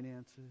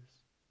finances,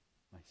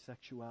 my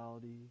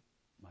sexuality,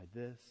 my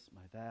this,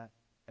 my that,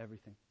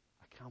 everything.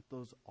 I count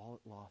those all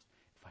at loss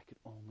if I could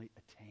only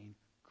attain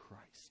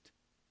Christ.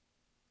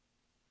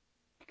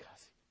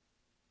 Because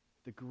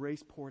the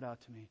grace poured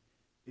out to me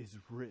is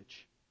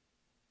rich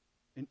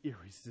and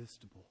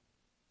irresistible,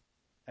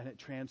 and it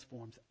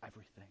transforms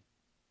everything.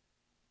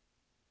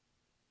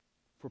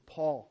 For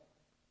Paul,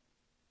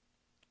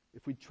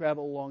 if we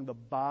travel along the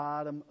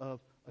bottom of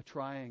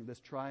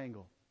this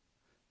triangle,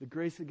 the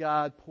grace of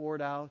God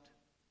poured out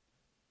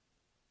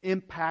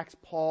impacts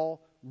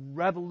Paul,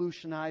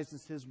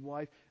 revolutionizes his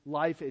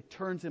life. It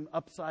turns him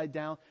upside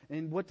down.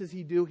 And what does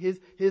he do? His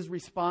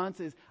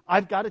response is,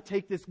 I've got to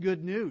take this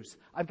good news.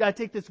 I've got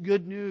to take this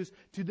good news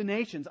to the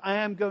nations. I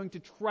am going to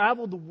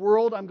travel the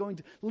world. I'm going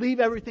to leave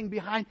everything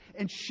behind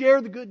and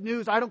share the good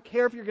news. I don't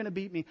care if you're going to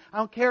beat me. I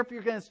don't care if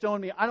you're going to stone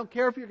me. I don't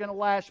care if you're going to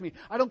lash me.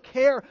 I don't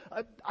care.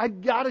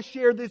 I've got to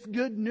share this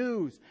good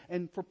news.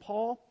 And for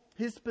Paul,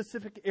 his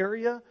specific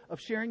area of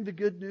sharing the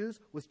good news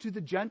was to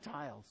the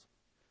Gentiles.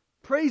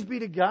 Praise be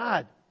to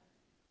God.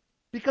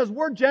 Because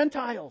we're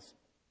Gentiles.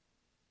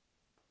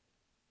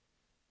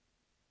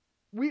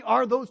 We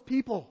are those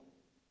people.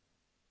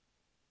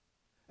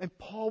 And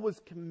Paul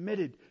was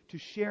committed to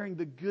sharing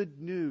the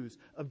good news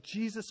of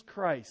Jesus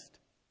Christ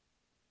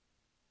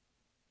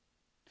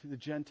to the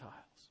Gentiles,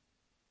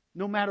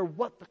 no matter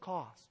what the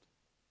cost.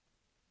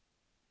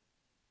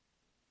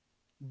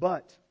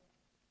 But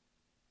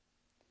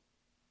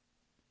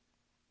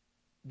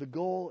the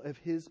goal of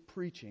his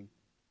preaching,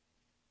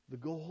 the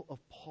goal of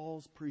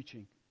Paul's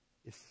preaching,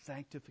 is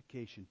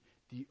sanctification,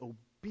 the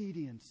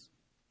obedience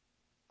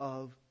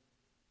of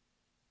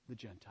the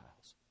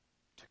Gentiles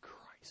to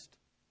Christ.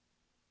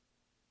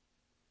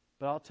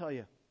 But I'll tell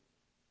you,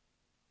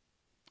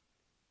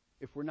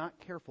 if we're not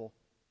careful,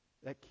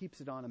 that keeps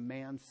it on a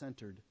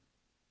man-centered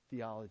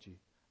theology,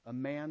 a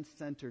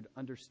man-centered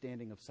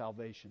understanding of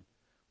salvation,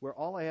 where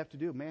all I have to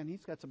do, man,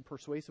 he's got some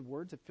persuasive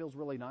words, it feels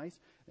really nice,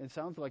 and it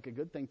sounds like a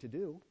good thing to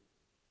do.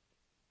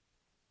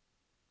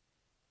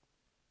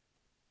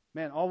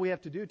 Man, all we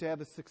have to do to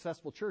have a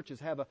successful church is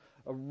have a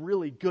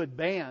really good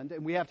band,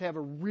 and we have to have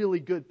a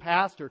really good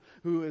pastor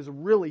who is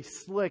really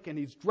slick, and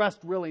he's dressed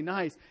really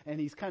nice,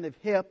 and he's kind of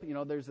hip. You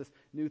know, there's this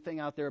new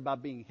thing out there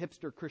about being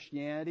hipster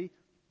Christianity,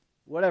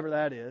 whatever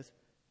that is.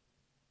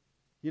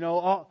 You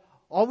know,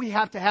 all we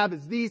have to have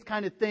is these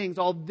kind of things,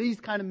 all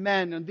these kind of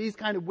men, and these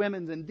kind of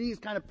women, and these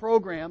kind of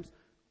programs.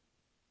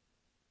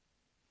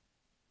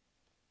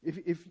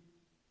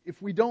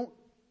 If we don't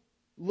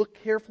look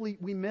carefully,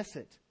 we miss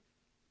it.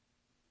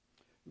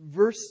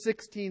 Verse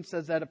 16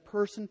 says that a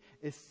person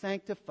is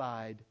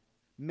sanctified,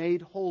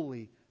 made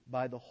holy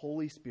by the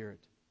Holy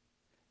Spirit.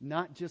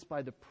 Not just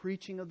by the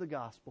preaching of the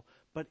gospel,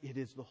 but it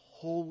is the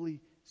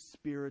Holy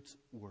Spirit's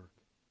work.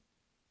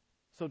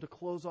 So to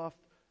close off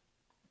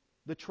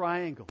the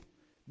triangle,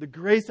 the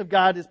grace of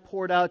God is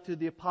poured out to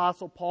the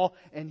Apostle Paul,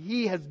 and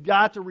he has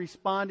got to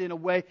respond in a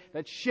way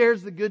that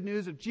shares the good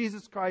news of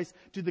Jesus Christ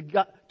to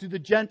the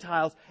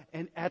Gentiles.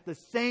 And at the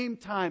same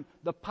time,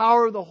 the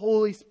power of the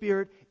Holy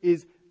Spirit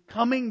is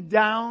coming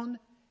down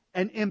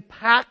and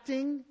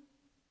impacting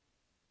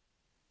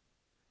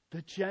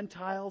the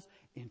Gentiles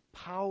in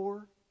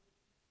power.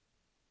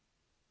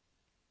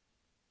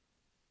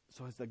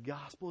 So as the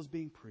gospel is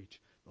being preached,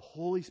 the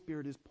Holy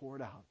Spirit is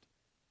poured out.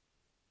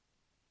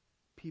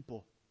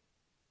 People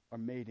are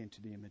made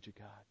into the image of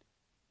God.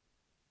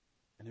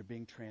 And they're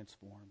being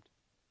transformed.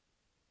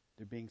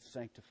 They're being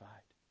sanctified.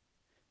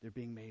 They're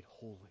being made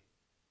holy.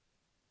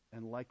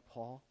 And like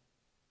Paul,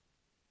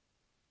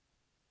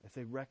 as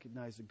they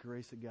recognize the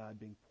grace of God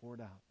being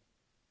poured out,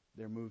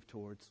 they're moved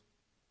towards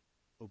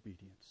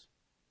obedience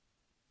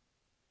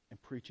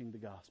and preaching the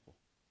gospel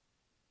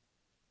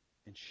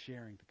and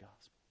sharing the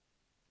gospel.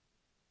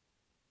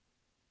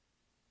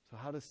 So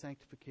how does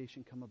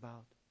sanctification come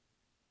about?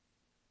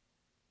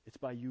 It's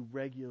by you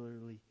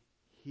regularly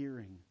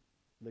hearing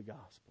the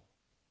gospel,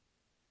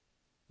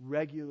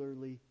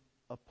 regularly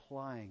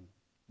applying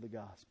the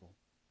gospel.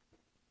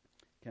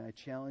 Can I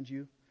challenge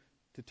you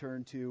to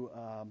turn to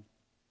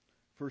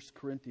 1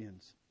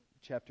 Corinthians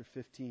chapter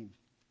 15.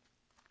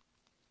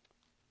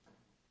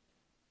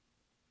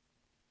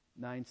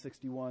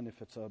 961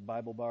 if it's a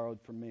Bible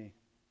borrowed from me,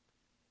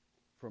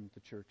 from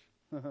the church.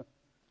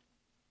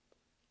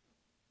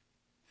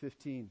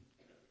 15,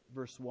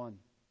 verse 1.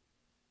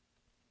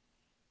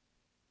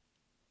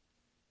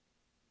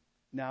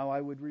 Now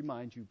I would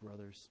remind you,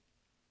 brothers,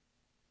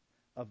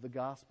 of the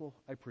gospel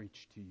I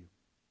preached to you.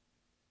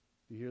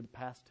 Do you hear the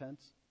past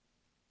tense?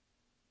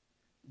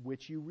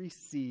 Which you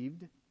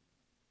received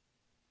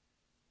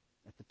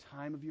at the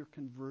time of your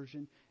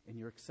conversion, and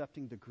you're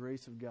accepting the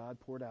grace of God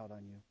poured out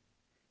on you,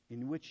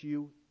 in which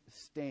you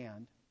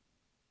stand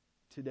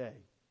today,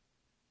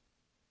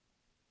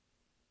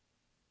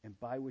 and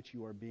by which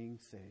you are being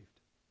saved.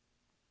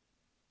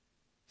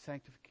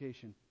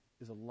 Sanctification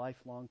is a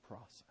lifelong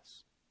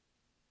process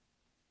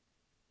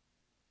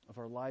of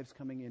our lives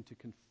coming into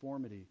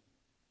conformity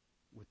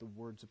with the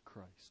words of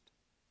Christ.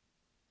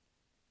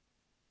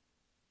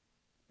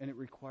 And it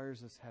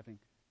requires us having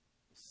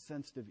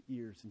sensitive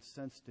ears and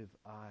sensitive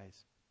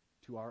eyes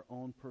to our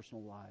own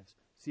personal lives.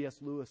 C.S.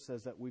 Lewis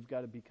says that we've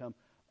got to become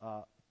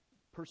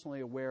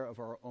personally aware of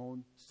our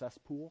own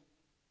cesspool.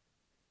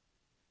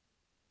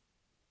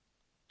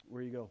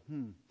 Where you go,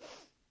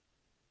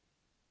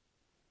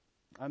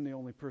 I'm the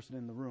only person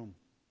in the room.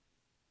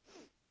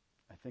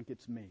 I think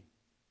it's me.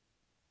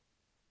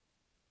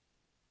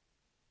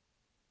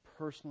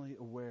 Personally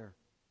aware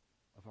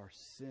of our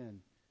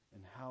sin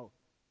and how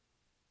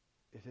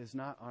it is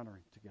not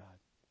honoring to God.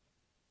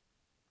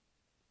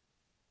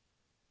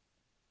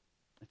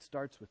 It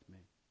starts with me,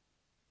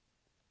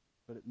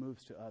 but it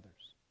moves to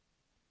others.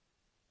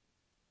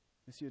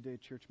 Missio Dei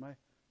Church, my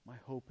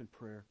hope and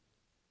prayer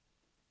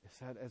is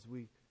that as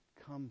we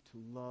come to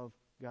love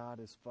God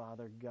as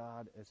Father,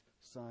 God as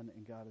Son,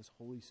 and God as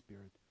Holy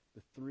Spirit,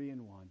 the three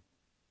in one,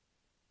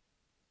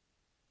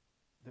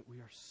 that we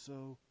are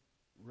so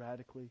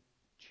radically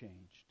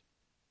changed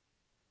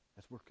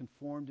as we're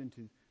conformed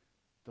into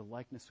the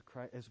likeness of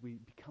Christ, as we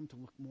become to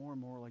look more and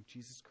more like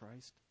Jesus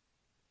Christ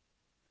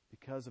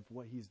because of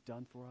what He's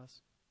done for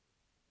us.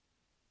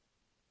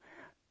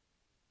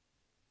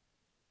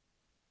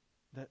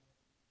 That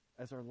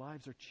as our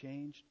lives are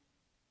changed,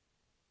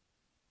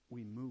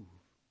 we move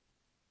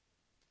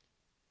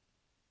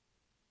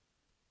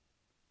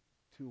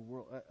to a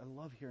world. I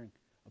love hearing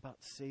about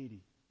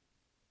Sadie.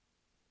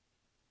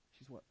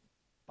 She's what,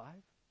 5?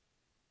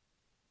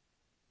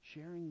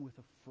 Sharing with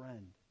a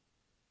friend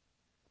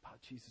about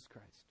Jesus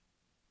Christ.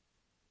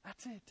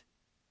 That's it.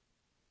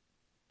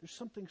 There's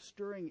something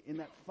stirring in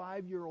that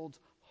 5-year-old's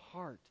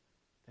heart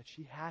that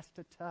she has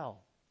to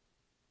tell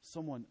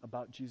someone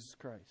about Jesus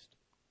Christ.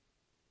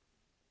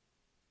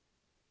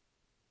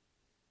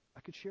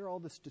 I could share all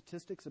the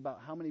statistics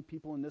about how many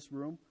people in this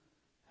room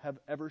have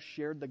ever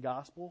shared the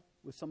gospel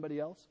with somebody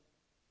else.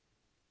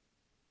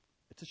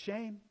 It's a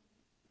shame.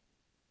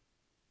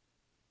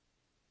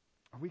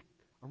 Are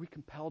we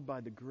compelled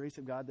by the grace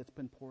of God that's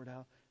been poured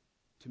out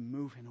to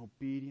move in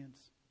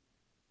obedience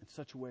in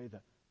such a way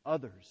that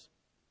others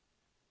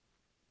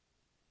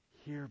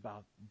hear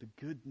about the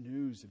good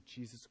news of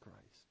Jesus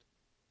Christ?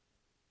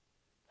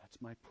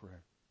 That's my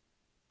prayer.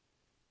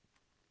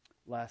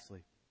 Lastly,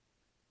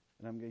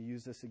 and I'm going to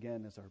use this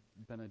again as our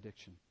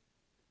benediction.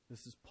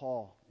 This is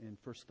Paul in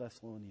 1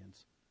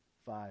 Thessalonians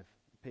 5,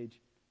 page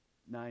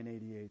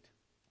 988.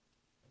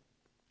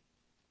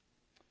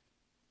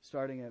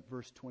 Starting at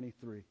verse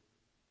 23.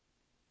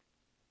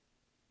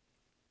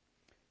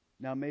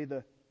 Now may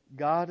the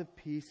God of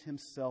peace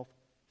Himself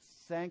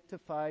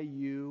sanctify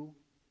you.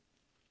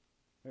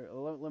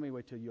 Let me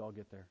wait till you all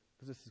get there,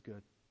 because this is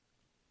good.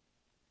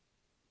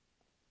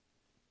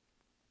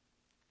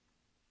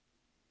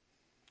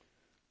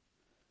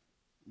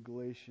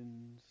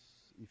 Galatians,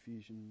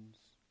 Ephesians.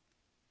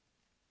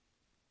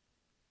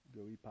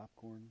 Go eat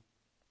popcorn.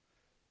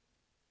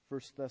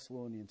 1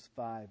 Thessalonians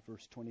 5,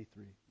 verse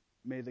 23.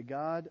 May the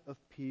God of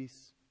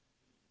peace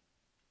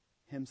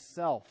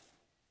Himself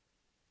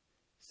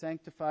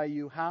sanctify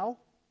you how?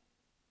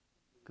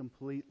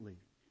 Completely.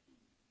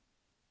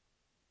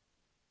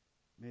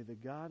 May the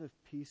God of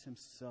peace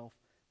Himself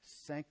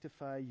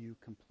sanctify you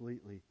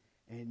completely,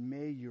 and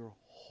may your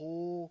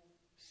whole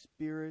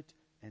spirit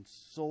and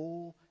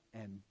soul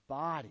and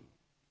body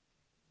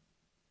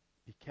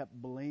be kept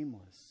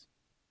blameless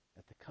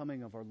at the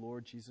coming of our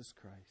Lord Jesus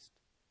Christ.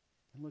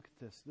 And look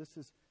at this. This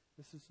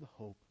is the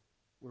hope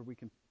where we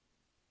can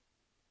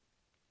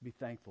be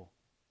thankful.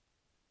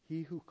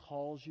 He who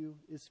calls you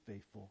is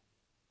faithful.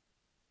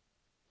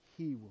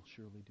 He will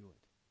surely do it.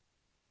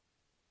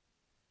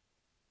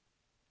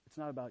 It's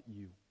not about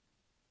you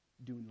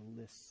doing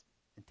the lists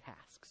and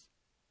tasks.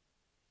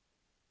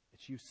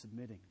 It's you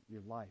submitting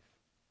your life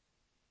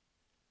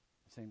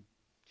and saying,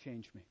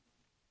 change me.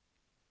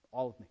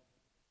 All of me.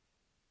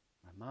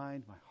 My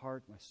mind, my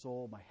heart, my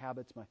soul, my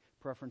habits, my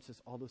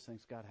preferences, all those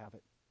things, God, have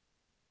it.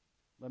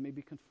 Let me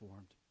be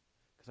conformed,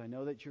 because I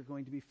know that you're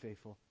going to be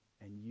faithful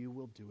and you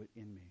will do it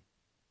in me.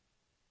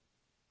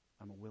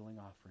 I'm a willing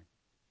offering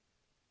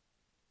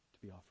to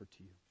be offered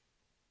to you.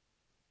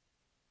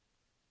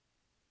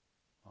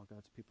 All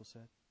God's people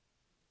said?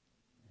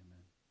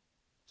 Amen.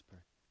 Let's pray.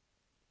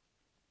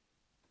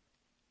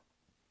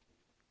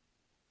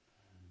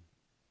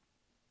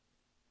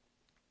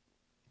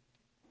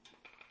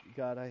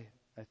 God, I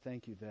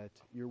thank you that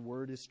your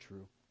word is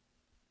true.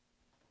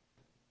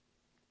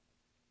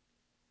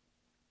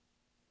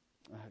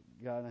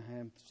 God, I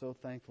am so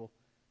thankful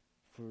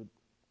for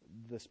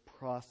this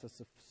process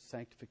of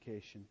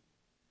sanctification,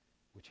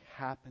 which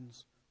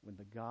happens when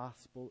the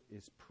gospel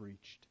is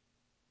preached.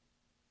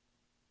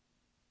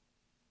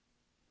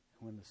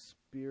 When the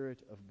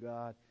Spirit of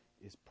God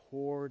is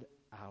poured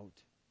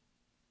out,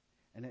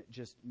 and it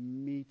just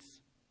meets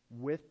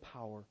with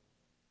power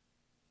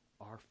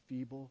our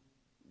feeble,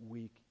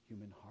 weak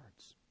human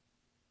hearts.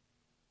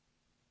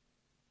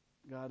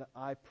 God,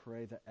 I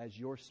pray that as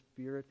your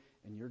Spirit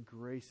and your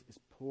grace is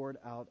poured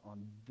out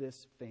on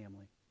this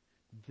family,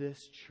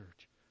 this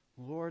church,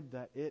 Lord,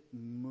 that it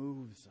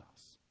moves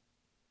us,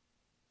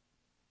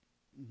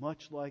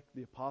 much like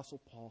the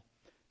Apostle Paul,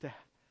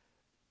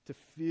 to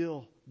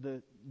feel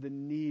the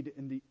need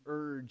and the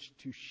urge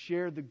to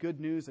share the good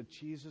news of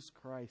Jesus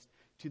Christ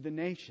to the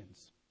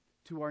nations,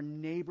 to our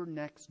neighbor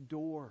next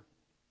door,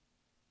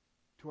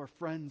 to our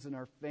friends and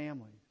our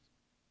families.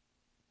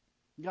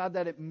 God,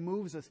 that it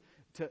moves us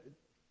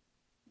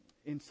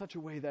in such a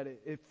way that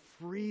it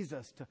frees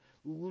us to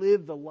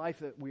live the life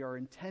that we are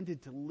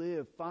intended to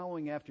live,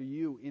 following after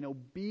you in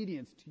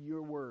obedience to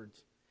your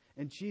words.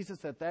 And Jesus,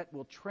 that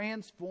will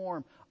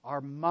transform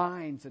our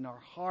minds and our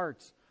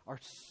hearts, our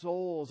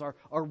souls, our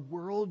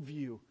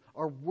worldview,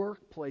 our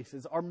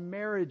workplaces, our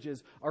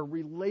marriages, our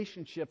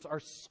relationships, our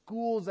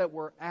schools that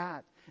we're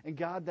at. And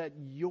God, that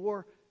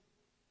your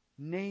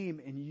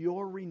name and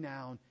your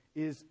renown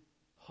is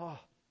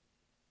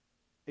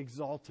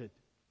exalted.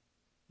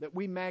 That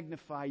we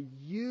magnify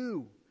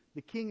you,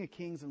 the King of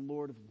Kings and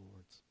Lord of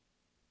Lords.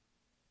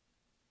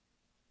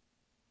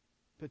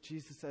 But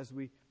Jesus, as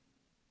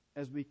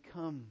we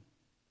come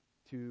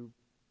to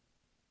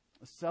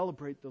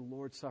celebrate the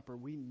Lord's Supper,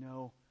 we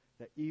know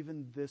that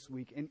even this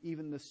week and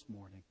even this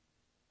morning,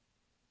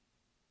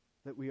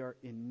 that we are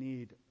in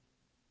need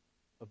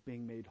of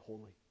being made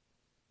holy.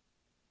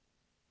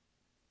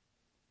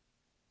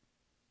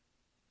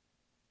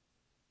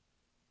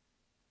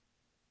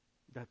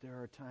 That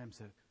there are times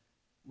that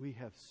we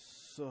have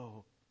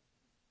so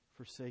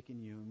forsaken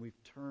you, and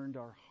we've turned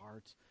our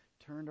hearts,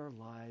 turned our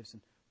lives,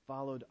 and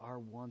followed our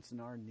wants and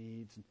our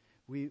needs. And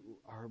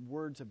our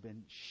words have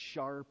been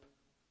sharp.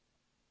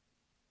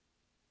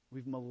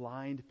 We've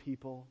maligned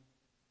people,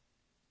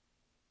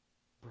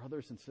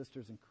 brothers and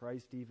sisters in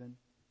Christ even.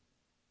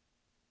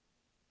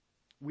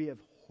 We have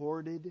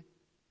hoarded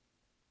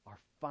our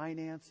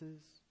finances.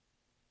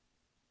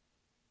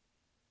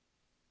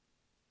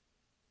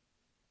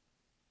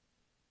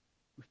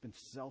 We've been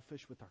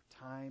selfish with our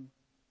time.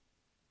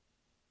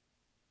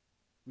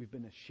 We've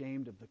been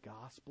ashamed of the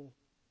gospel.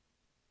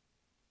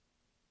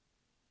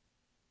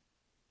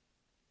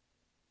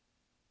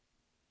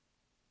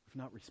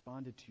 We've not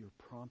responded to your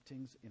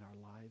promptings in our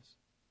lives.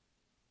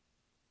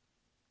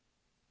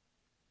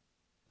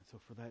 And so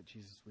for that,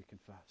 Jesus, we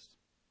confess.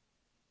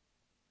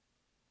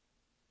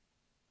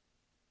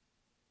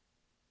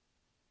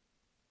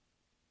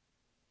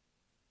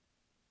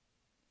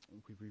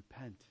 We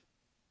repent.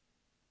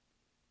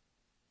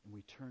 And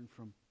we turn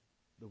from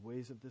the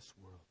ways of this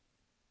world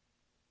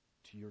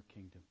to your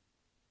kingdom.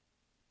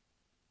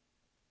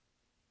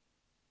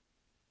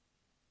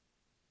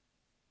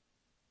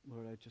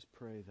 Lord, I just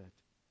pray that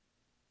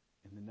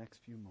in the next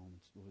few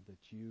moments, Lord, that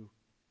your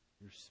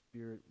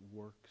Spirit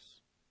works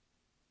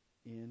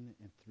in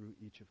and through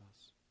each of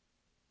us.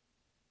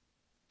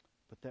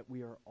 But that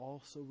we are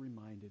also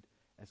reminded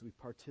as we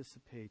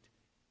participate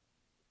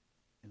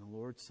in the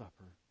Lord's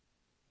Supper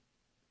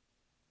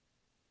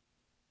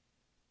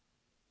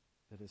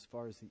that as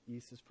far as the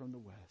east is from the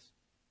west,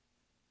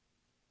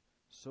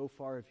 so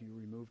far have you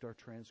removed our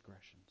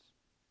transgressions.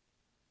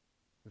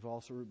 We've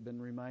also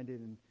been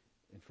reminded in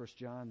 1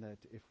 John that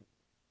if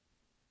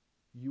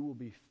you will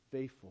be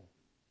faithful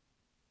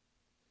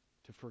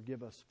to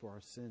forgive us for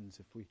our sins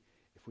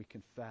if we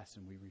confess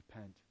and we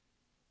repent.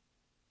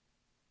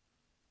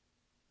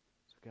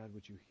 So God,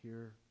 would you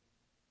hear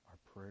our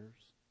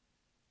prayers?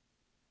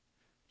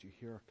 Would you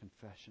hear our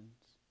confessions?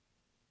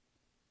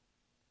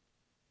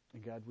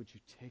 And God, would you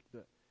take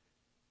the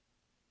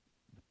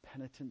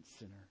penitent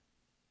sinner,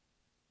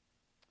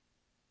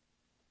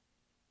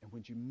 and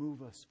would you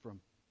move us from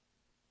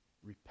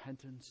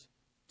repentance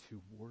to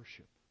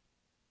worship,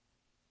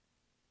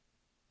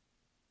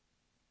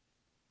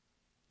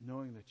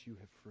 knowing that you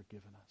have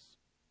forgiven us,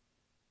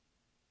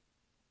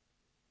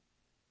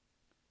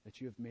 that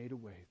you have made a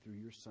way through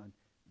your Son,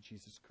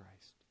 Jesus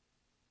Christ.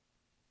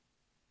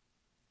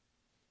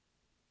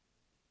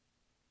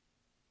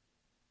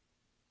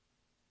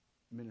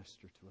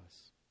 Minister to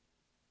us,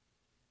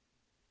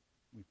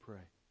 we pray.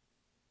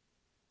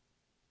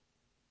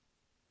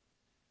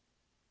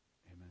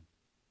 Amen.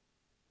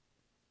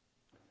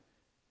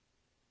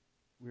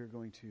 We are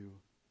going to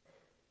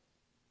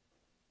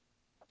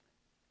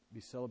be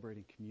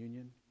celebrating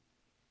communion.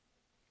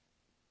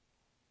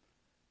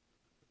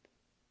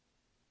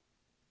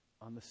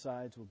 On the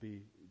sides will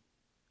be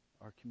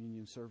our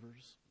communion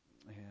servers,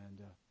 and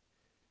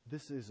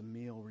this is a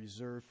meal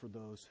reserved for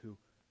those who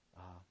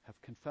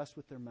have confessed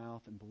with their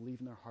mouth and believe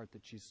in their heart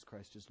that Jesus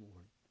Christ is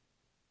Lord.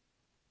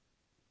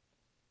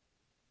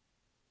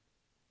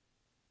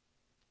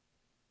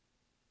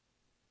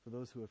 For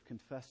those who have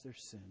confessed their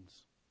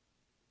sins,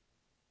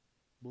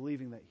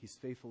 believing that He's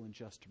faithful and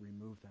just to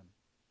remove them.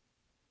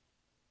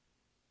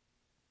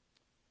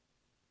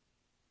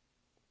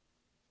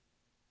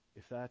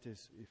 If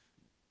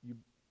you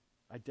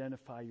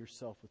identify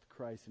yourself with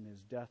Christ and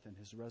His death and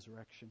His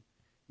resurrection,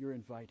 you're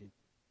invited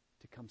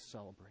to come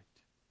celebrate.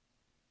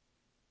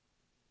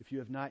 If you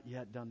have not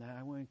yet done that,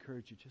 I want to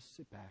encourage you, just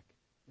sit back.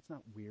 It's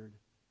not weird.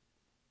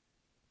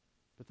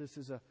 But this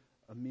is a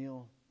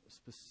meal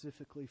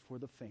specifically for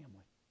the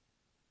family,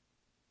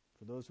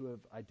 for those who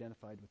have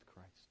identified with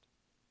Christ.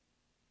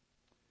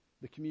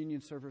 The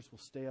communion servers will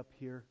stay up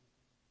here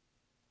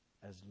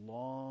as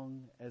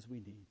long as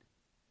we need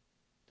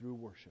through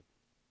worship.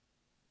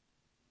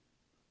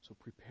 So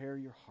prepare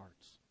your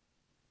hearts.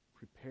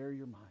 Prepare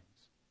your minds.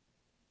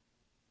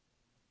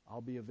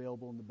 I'll be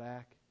available in the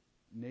back.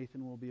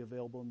 Nathan will be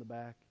available in the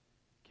back.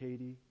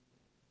 Katie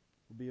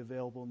will be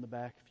available in the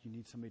back if you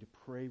need somebody to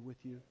pray with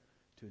you,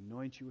 to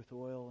anoint you with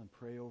oil and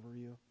pray over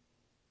you.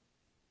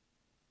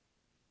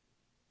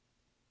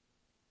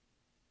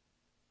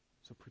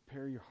 So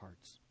prepare your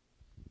hearts.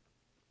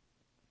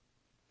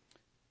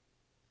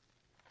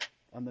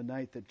 On the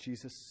night that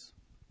Jesus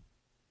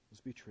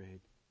was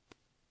betrayed,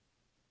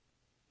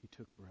 he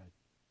took bread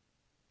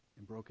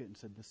and broke it and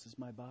said, "This is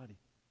my body,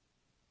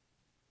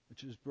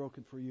 which is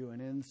broken for you."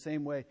 And in the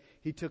same way,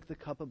 he took the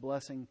cup of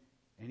blessing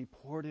and he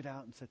poured it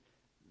out and said,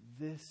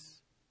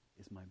 "This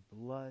is my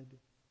blood,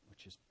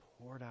 which is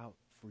poured out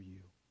for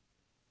you,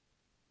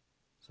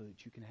 so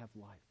that you can have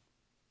life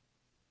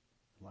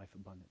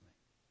abundantly."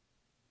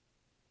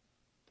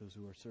 Those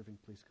who are serving,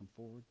 please come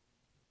forward.